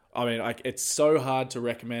episodes. I mean, like, it's so hard to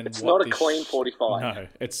recommend. It's not a clean 45. No,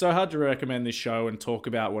 it's so hard to recommend this show and talk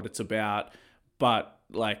about what it's about. But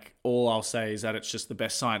like, all I'll say is that it's just the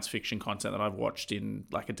best science fiction content that I've watched in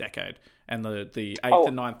like a decade. And the 8th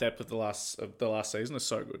and 9th ep of the last season is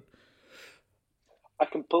so good. I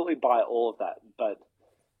completely buy all of that, but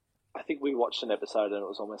I think we watched an episode and it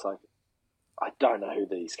was almost like, I don't know who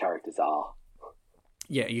these characters are.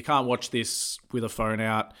 Yeah, you can't watch this with a phone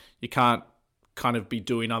out. You can't kind of be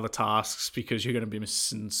doing other tasks because you're going to be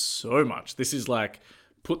missing so much. This is like,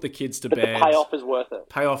 put the kids to bed. The payoff is worth it.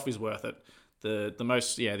 Payoff is worth it. The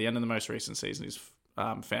end of the most recent season is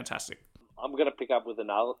fantastic. I'm going to pick up with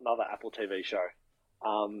another Apple TV show.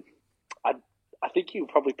 I think you'll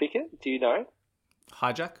probably pick it. Do you know?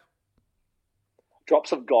 Hijack?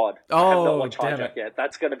 Drops of God. Oh, I have not watched Hijack yet.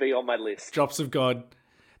 That's going to be on my list. Drops of God.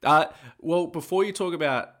 Well, before you talk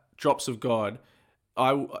about Drops of God,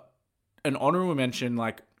 an honorable mention,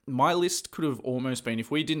 like, my list could have almost been,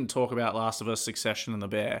 if we didn't talk about Last of Us, Succession, and The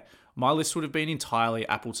Bear, my list would have been entirely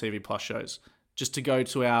Apple TV Plus shows. Just to go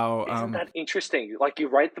to our... Isn't that interesting? Like, you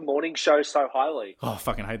rate the morning show so highly. Oh, I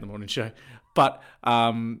fucking hate the morning show. But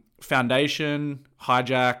Foundation,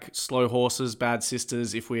 Hijack, Slow Horses, Bad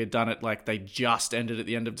Sisters, if we had done it like they just ended at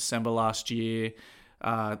the end of December last year.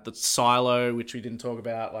 The Silo, which we didn't talk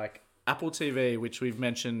about, like, Apple TV, which we've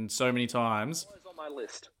mentioned so many times, Always on my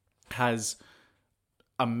list. has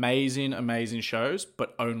amazing shows,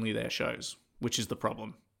 but only their shows, which is the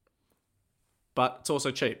problem. But it's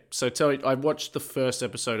also cheap. So I watched the first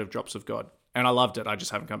episode of Drops of God, and I loved it. I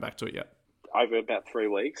just haven't come back to it yet. Over about 3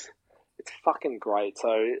 weeks. It's fucking great.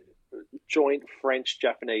 So, joint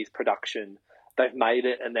French-Japanese production. They've made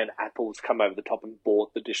it, and then Apple's come over the top and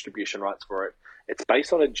bought the distribution rights for it. It's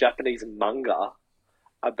based on a Japanese manga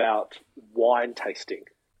about wine tasting.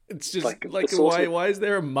 It's just like why is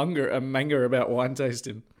there a manga about wine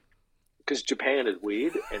tasting? Because Japan is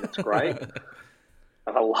weird and it's great, and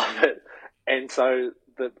I love it. And so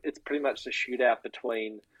it's pretty much the shootout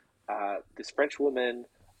between this French woman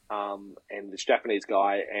and this Japanese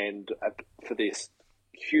guy, and for this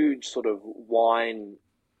huge sort of wine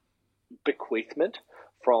bequeathment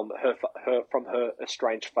from her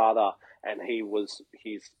estranged father, and he was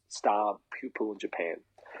his star pupil in Japan.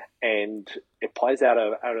 And it plays out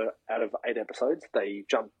of 8 episodes. They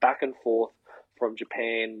jump back and forth from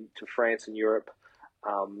Japan to France and Europe.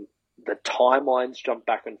 The timelines jump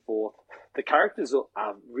back and forth. The characters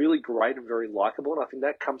are really great and very likable, and I think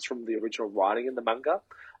that comes from the original writing in the manga.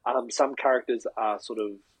 Some characters are sort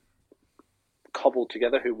of cobbled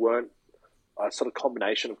together who weren't a sort of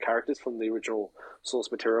combination of characters from the original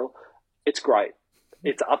source material. It's great.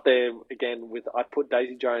 It's up there again with, I put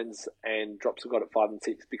Daisy Jones and Drops of God at 5 and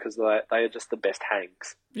 6 because they are just the best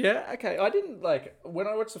hangs. Yeah, okay. I didn't when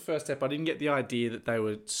I watched the first step, I didn't get the idea that they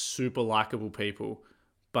were super likable people,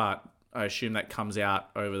 but I assume that comes out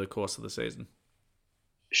over the course of the season.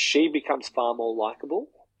 She becomes far more likable.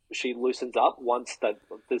 She loosens up once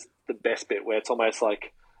there's the best bit where it's almost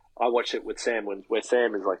like, I watched it with Sam where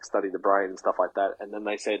Sam is like study the brain and stuff like that, and then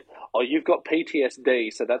they said, "Oh, you've got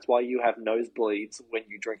PTSD, so that's why you have nosebleeds when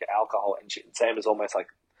you drink alcohol." And shit. And Sam is almost like,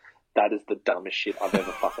 "That is the dumbest shit I've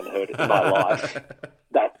ever fucking heard in my life.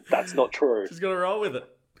 That's not true." She's got to roll with it.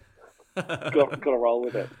 got to roll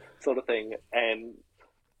with it, sort of thing, and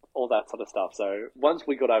all that sort of stuff. So once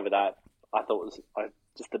we got over that, I thought it was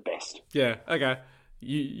just the best. Yeah. Okay.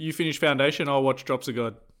 You finish Foundation. I'll watch Drops of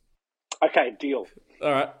God. Okay, deal.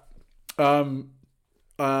 All right.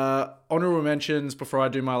 Honorable mentions before I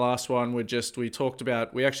do my last one we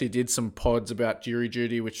actually did some pods about Jury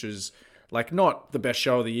Duty, which was like not the best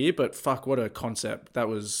show of the year, but fuck, what a concept. That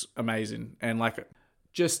was amazing. And like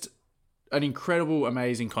just an incredible,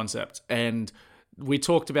 amazing concept. And we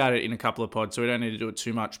talked about it in a couple of pods, so we don't need to do it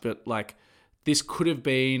too much, but like this could have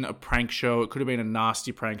been a prank show. It could have been a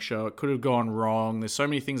nasty prank show. It could have gone wrong. There's so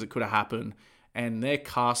many things that could have happened. And their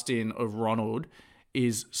casting of Ronald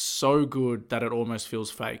is so good that it almost feels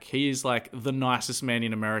fake. He is like the nicest man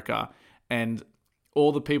in America, and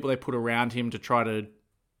all the people they put around him to try to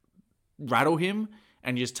rattle him,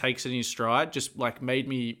 and he just takes it in his stride, just like made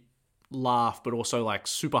me laugh, but also like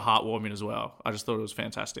super heartwarming as well. I just thought it was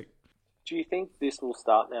fantastic. Do you think this will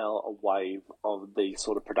start now a wave of these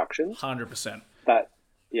sort of productions? 100%.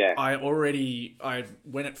 Yeah.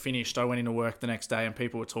 When it finished, I went into work the next day and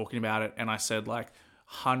people were talking about it, and I said like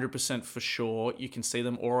 100% for sure, you can see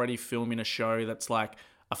them already filming a show that's like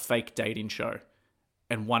a fake dating show,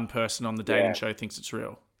 and one person on the dating show thinks it's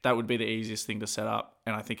real. That would be the easiest thing to set up,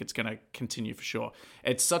 and I think it's going to continue for sure.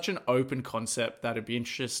 It's such an open concept that it'd be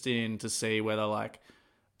interesting to see whether like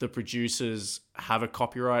the producers have a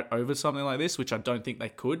copyright over something like this, which I don't think they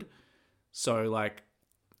could. So like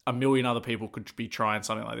a million other people could be trying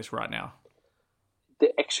something like this right now.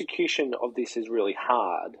 The execution of this is really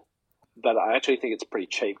hard, but I actually think it's pretty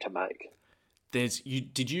cheap to make.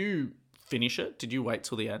 Did you finish it? Did you wait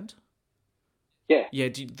till the end? Yeah. Yeah.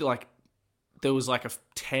 There was like a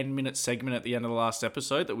 10-minute segment at the end of the last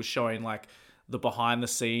episode that was showing like the behind the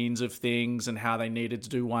scenes of things and how they needed to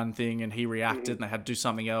do one thing and he reacted and they had to do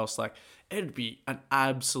something else. Like it'd be an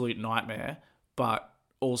absolute nightmare, but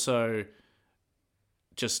also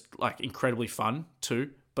just like incredibly fun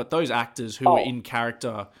too. But those actors who were in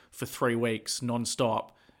character for 3 weeks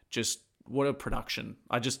non-stop, just what a production.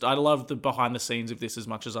 I love the behind the scenes of this as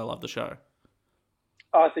much as I love the show.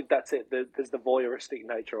 I think that's it. There's the voyeuristic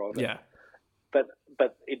nature of it. Yeah.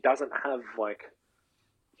 But it doesn't have like,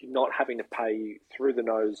 you're not having to pay through the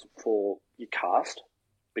nose for your cast,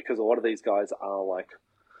 because a lot of these guys are like,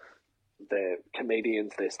 they're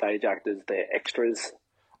comedians, they're stage actors, they're extras,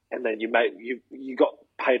 and then you got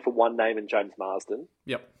paid for one name in James Marsden.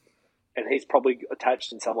 Yep. And he's probably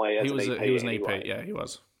attached in some way as an EP. He was an anyway. EP, yeah, he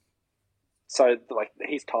was. So like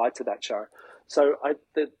he's tied to that show. So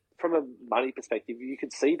from a money perspective, you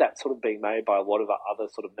could see that sort of being made by a lot of other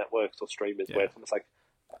sort of networks or streamers where it's almost like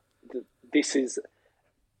this is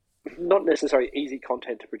not necessarily easy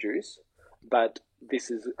content to produce, but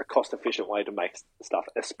this is a cost-efficient way to make stuff,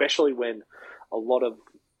 especially when a lot of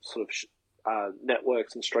sort of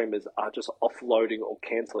networks and streamers are just offloading or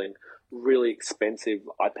cancelling really expensive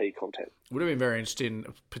IP content. Would have been very interesting,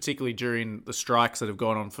 particularly during the strikes that have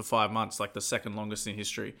gone on for 5 months, like the second longest in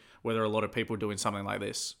history, whether a lot of people are doing something like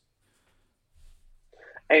this.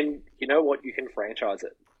 And you know what? You can franchise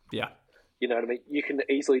it. Yeah. You know what I mean? You can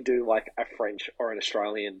easily do like a French or an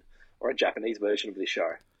Australian or a Japanese version of this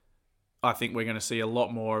show. I think we're going to see a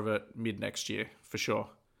lot more of it mid next year, for sure.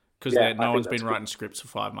 Because no one's been writing scripts for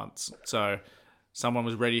 5 months. So someone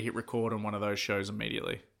was ready to hit record on one of those shows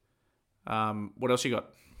immediately. What else you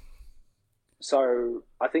got? So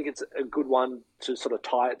I think it's a good one to sort of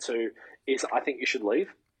tie it to is I Think You Should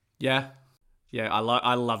Leave. Yeah. Yeah, I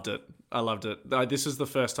loved it. I loved it. This is the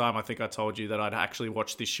first time I think I told you that I'd actually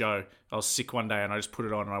watched this show. I was sick one day and I just put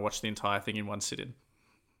it on and I watched the entire thing in one sitting.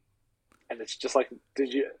 And it's just like,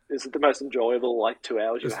 is it the most enjoyable like 2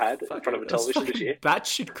 hours you've had in front of a television this year?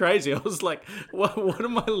 Batshit crazy. I was like, what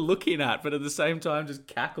am I looking at? But at the same time, just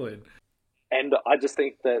cackling. And I just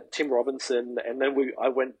think that Tim Robinson, and then I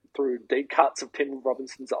went through deep cuts of Tim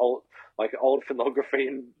Robinson's old filmography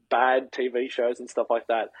and bad TV shows and stuff like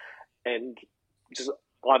that. And just,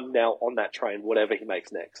 I'm now on that train, whatever he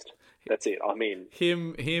makes next. That's it. I'm in.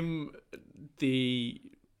 The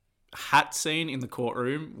hat scene in the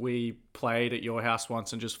courtroom we played at your house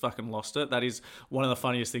once and just fucking lost it. That is one of the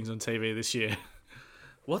funniest things on TV this year.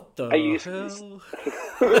 What the hell?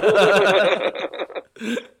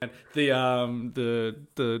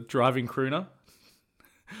 The driving crooner.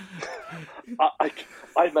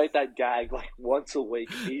 I make that gag like once a week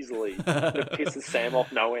easily. It pisses Sam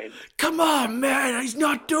off no end. Come on, man! He's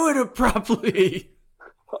not doing it properly.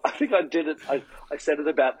 I think I did it. I said it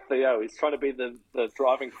about Theo. He's trying to be the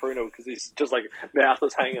driving crooner because he's just like mouth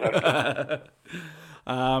is hanging over.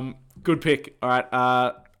 Good pick. All right.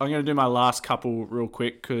 I'm going to do my last couple real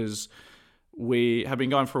quick because we have been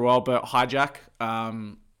going for a while. But Hijack,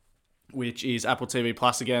 which is Apple TV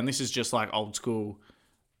Plus again. This is just like old school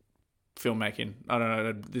filmmaking. I don't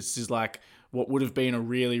know. This is like what would have been a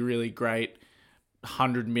really, really great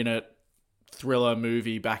 100-minute thriller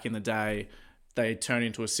movie back in the day. They turned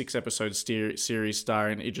into a 6-episode series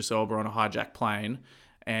starring Idris Elba on a hijacked plane.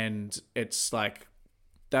 And it's like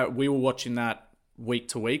that we were watching that week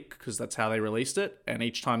to week because that's how they released it. And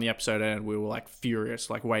each time the episode ended, we were like furious,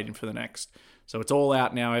 like waiting for the next. So it's all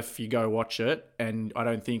out now if you go watch it. And I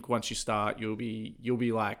don't think once you start, you'll be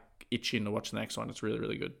like itching to watch the next one. It's really,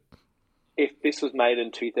 really good. If this was made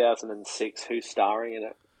in 2006, who's starring in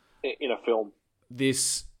it in a film?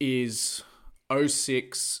 This is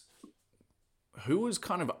 06. Who was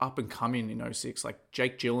kind of up and coming in 06? Like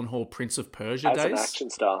Jake Gyllenhaal, Prince of Persia as days? As an action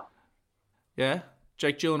star. Yeah?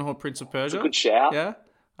 Jake Gyllenhaal, Prince of Persia? It's a good shout. Yeah?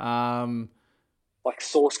 Like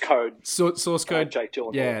Source Code. Source Code. Jake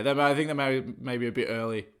Gyllenhaal. Yeah, I think they may be a bit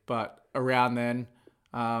early, but around then.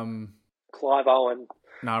 Clive Owen.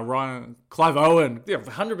 No, Clive Owen. Yeah,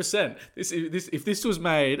 100%. If this was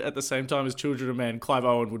made at the same time as Children of Men, Clive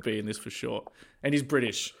Owen would be in this for sure. And he's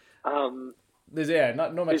British. There's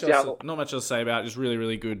not much else to say about it. Just really,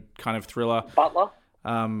 really good kind of thriller. Butler?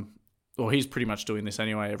 Well, he's pretty much doing this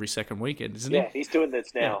anyway every second weekend, isn't he? Yeah, he's doing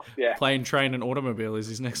this now. Yeah. Plane, Train and Automobile is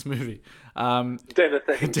his next movie. Den of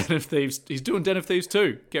Thieves. Den of Thieves. He's doing Den of Thieves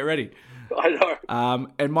too. Get ready. I know.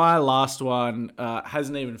 And my last one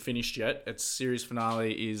hasn't even finished yet. Its series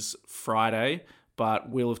finale is Friday, but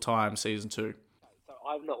Wheel of Time season 2. So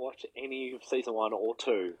I've not watched any of season 1 or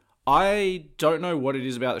 2. I don't know what it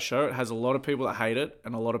is about the show. It has a lot of people that hate it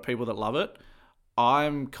and a lot of people that love it.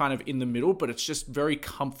 I'm kind of in the middle, but it's just very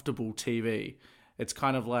comfortable TV. It's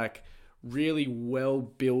kind of like really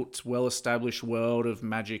well-built, well-established world of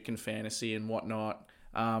magic and fantasy and whatnot.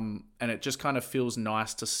 And it just kind of feels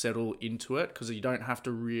nice to settle into it because you don't have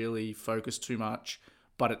to really focus too much,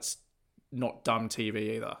 but it's not dumb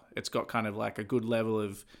TV either. It's got kind of like a good level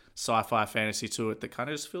of sci-fi fantasy to it that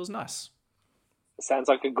kind of just feels nice. Sounds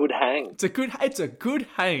like a good hang. It's a good hang.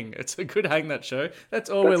 It's a good hang, that show.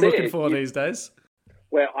 That's all we're looking for these days.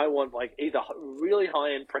 Where I want like either really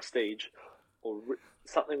high-end prestige or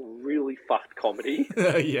something really fucked comedy.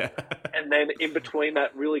 Yeah. And then in between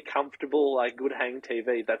that, really comfortable, like good hang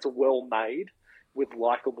TV that's well made with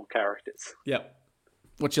likable characters. Yep.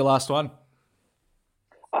 What's your last one?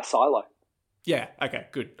 Silo. Yeah. Okay.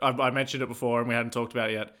 Good. I mentioned it before and we hadn't talked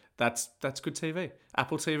about it yet. That's good TV.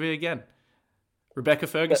 Apple TV again. Rebecca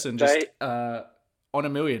Ferguson on a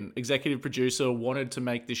million. Executive producer, wanted to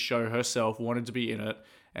make this show herself, wanted to be in it,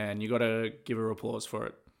 and you got to give her applause for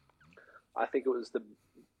it. I think it was the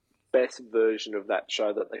best version of that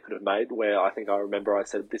show that they could have made, where I think I remember I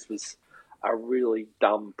said this was a really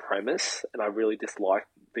dumb premise, and I really disliked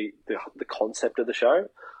the concept of the show.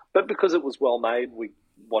 But because it was well made, we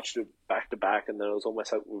watched it back to back, and then it was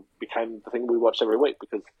almost like it became the thing we watched every week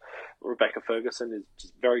because Rebecca Ferguson is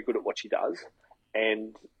just very good at what she does,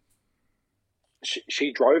 and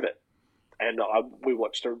she drove it. And we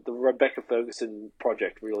watched the Rebecca Ferguson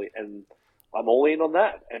project, really, and I'm all in on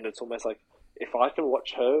that. And it's almost like, if I can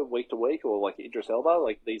watch her week to week, or like Idris Elba,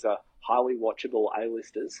 like these are highly watchable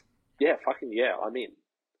A-listers, yeah, fucking yeah, I'm in.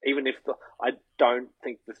 Even if I don't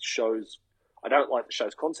like the show's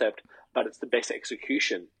concept, but it's the best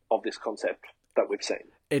execution of this concept that we've seen.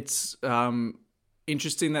 It's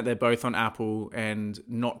interesting that they're both on Apple, and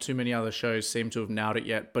not too many other shows seem to have nailed it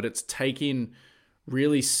yet, but it's taking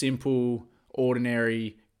really simple,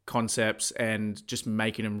 ordinary concepts and just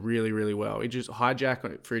making them really, really well.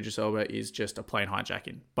 Hijack for Idris Elba is just a plain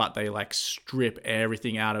hijacking, but they like strip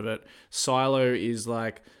everything out of it. Silo is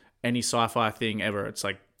like any sci-fi thing ever. It's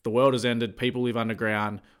like the world has ended, people live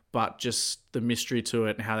underground, but just the mystery to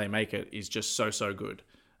it and how they make it is just so good.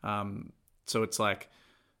 So it's like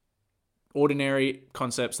ordinary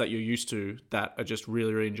concepts that you're used to that are just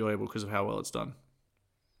really, really enjoyable because of how well it's done.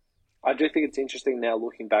 I do think it's interesting now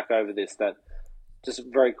looking back over this, that just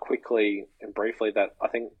very quickly and briefly, that I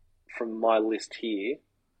think from my list here,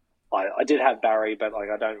 I did have Barry, but like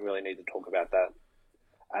I don't really need to talk about that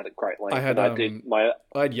at a great length.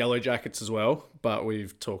 I had Yellow Jackets as well, but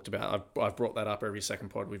we've talked about. I've brought that up every second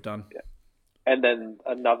pod we've done. Yeah. And then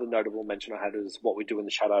another notable mention I had is What We Do in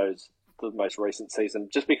the Shadows, the most recent season,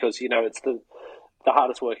 just because it's the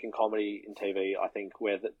hardest working comedy in TV, I think,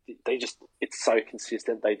 where it's so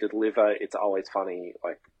consistent. They deliver. It's always funny.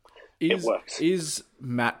 Like, it works. Is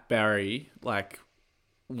Matt Berry like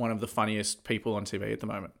one of the funniest people on TV at the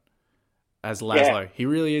moment as Laszlo? Yeah. He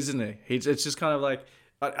really is, isn't he? It's just kind of like,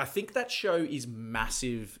 I think that show is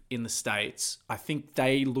massive in the States. I think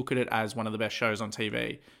they look at it as one of the best shows on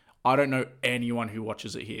TV. I don't know anyone who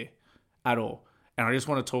watches it here at all. And I just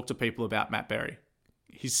want to talk to people about Matt Berry.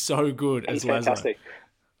 He's so good as Laszlo. Fantastic.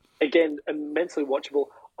 Again, immensely watchable.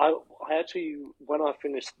 I actually, when I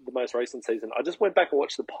finished the most recent season, I just went back and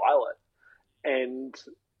watched the pilot, and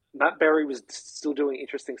Matt Berry was still doing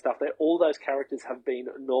interesting stuff there. All those characters have been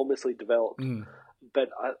enormously developed, but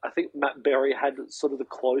I think Matt Berry had sort of the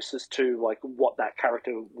closest to like what that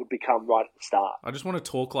character would become right at the start. I just want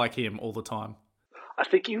to talk like him all the time. I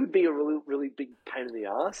think he would be a really, really big pain in the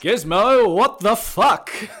ass. Gizmo, what the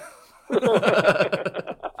fuck?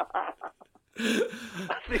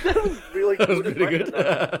 I think that was really good. That was pretty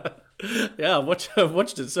good. Yeah, I've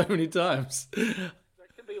watched it so many times. That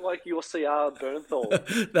could be like your CR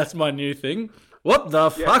Bernthal. That's my new thing. What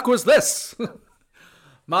the fuck was this?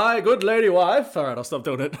 My good lady wife. All right, I'll stop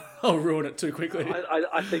doing it. I'll ruin it too quickly.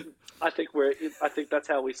 I think that's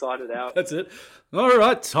how we sign it out. That's it. All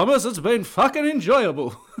right, Thomas, it's been fucking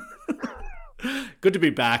enjoyable. Good to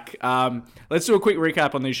be back. Let's do a quick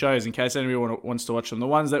recap on these shows in case anyone wants to watch them. The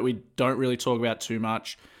ones that we don't really talk about too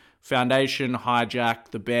much: Foundation,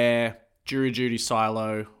 Hijack, The Bear, Jury Duty,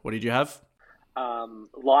 Silo. What did you have?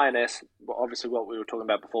 Lioness, obviously what we were talking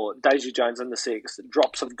about before. Daisy Jones and the Six,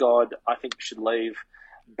 Drops of God, I Think You Should Leave.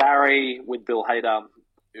 Barry with Bill Hader,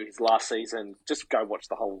 his last season. Just go watch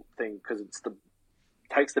the whole thing because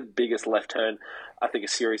takes the biggest left turn I think a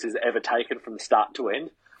series has ever taken from start to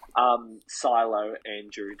end. Silo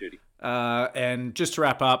and Jury Duty. And just to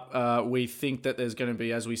wrap up, we think that there's going to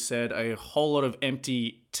be, as we said, a whole lot of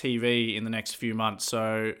empty TV in the next few months.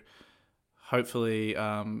 So hopefully,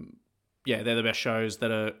 they're the best shows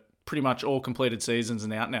that are pretty much all completed seasons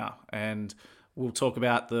and out now. And we'll talk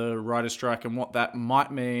about the writer's strike and what that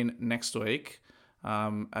might mean next week,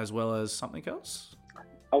 as well as something else.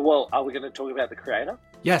 Oh, well, are we going to talk about The Creator?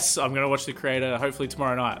 Yes, I'm going to watch The Creator hopefully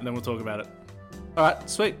tomorrow night, and then we'll talk about it. All right,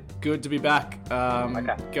 sweet. Good to be back.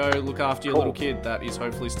 Okay. Go look after your little kid that is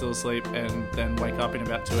hopefully still asleep, and then wake up in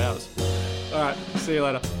about 2 hours. All right, see you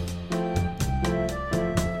later.